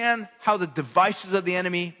understand how the devices of the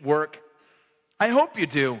enemy work? I hope you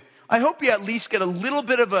do. I hope you at least get a little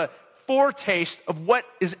bit of a foretaste of what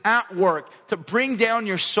is at work to bring down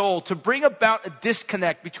your soul, to bring about a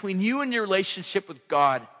disconnect between you and your relationship with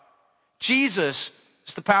God. Jesus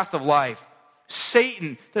is the path of life.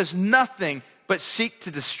 Satan does nothing but seek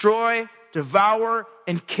to destroy, devour,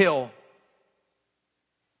 and kill.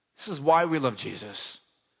 This is why we love Jesus.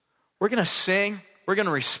 We're going to sing. We're going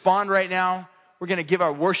to respond right now. We're going to give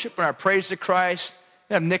our worship and our praise to Christ.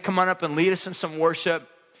 We're going to have Nick come on up and lead us in some worship.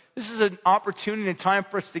 This is an opportunity and time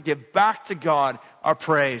for us to give back to God our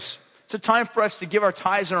praise. It's a time for us to give our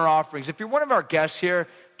tithes and our offerings. If you're one of our guests here,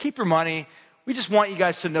 keep your money. We just want you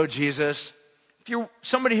guys to know Jesus. If you're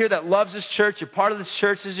somebody here that loves this church, you're part of this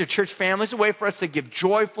church, this is your church family, it's a way for us to give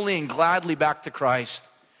joyfully and gladly back to Christ.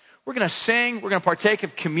 We're going to sing. We're going to partake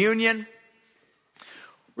of communion.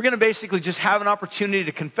 We're going to basically just have an opportunity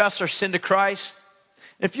to confess our sin to Christ.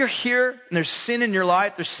 If you're here and there's sin in your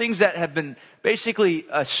life, there's things that have been basically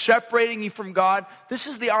separating you from God, this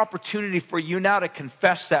is the opportunity for you now to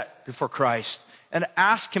confess that before Christ and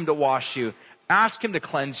ask Him to wash you, ask Him to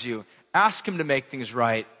cleanse you, ask Him to make things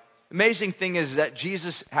right. The amazing thing is that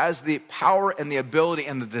Jesus has the power and the ability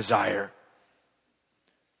and the desire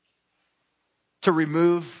to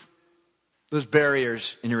remove those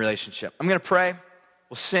barriers in your relationship. I'm going to pray.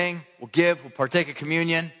 We'll sing. We'll give. We'll partake of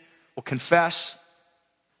communion. We'll confess.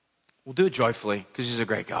 We'll do it joyfully because He's a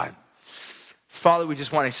great God. Father, we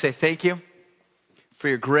just want to say thank you for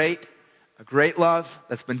your great love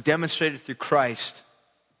that's been demonstrated through Christ,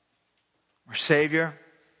 our Savior,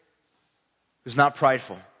 who's not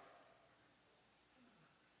prideful.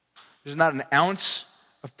 There's not an ounce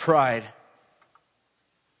of pride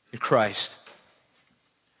in Christ.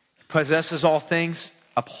 He possesses all things,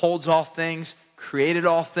 upholds all things, created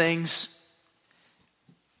all things,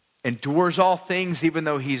 endures all things, even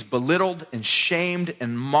though He's belittled and shamed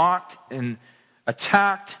and mocked and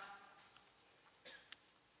attacked.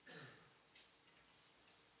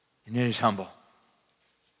 And yet He's humble.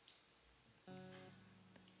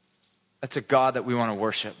 That's a God that we want to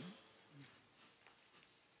worship.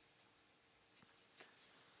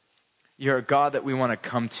 You're a God that we want to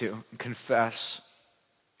come to and confess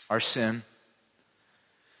our sin.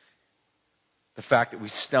 The fact that we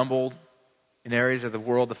stumbled in areas of the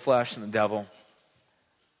world, the flesh, and the devil.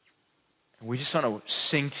 And we just want to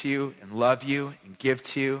sing to you and love you and give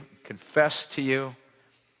to you and confess to you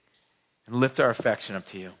and lift our affection up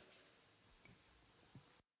to you.